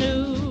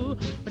avenue,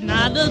 but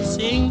not a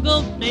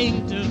single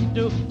thing to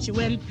do. She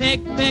went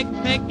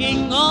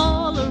pecking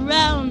all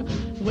around.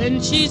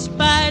 When she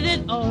spied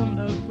it on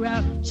the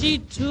ground, she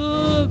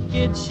took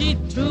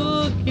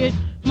it,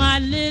 my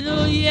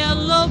little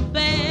yellow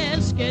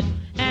basket.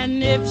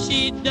 And if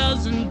she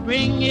doesn't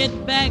bring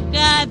it back,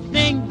 I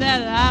think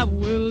that I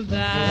will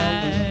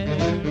die.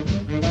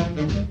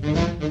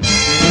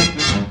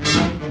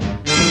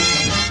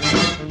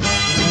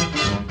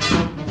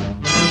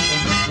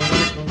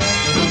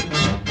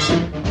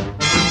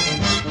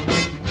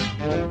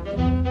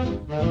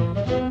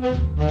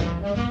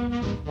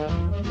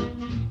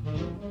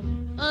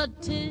 A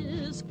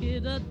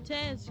tisket,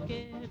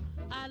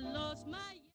 I lost my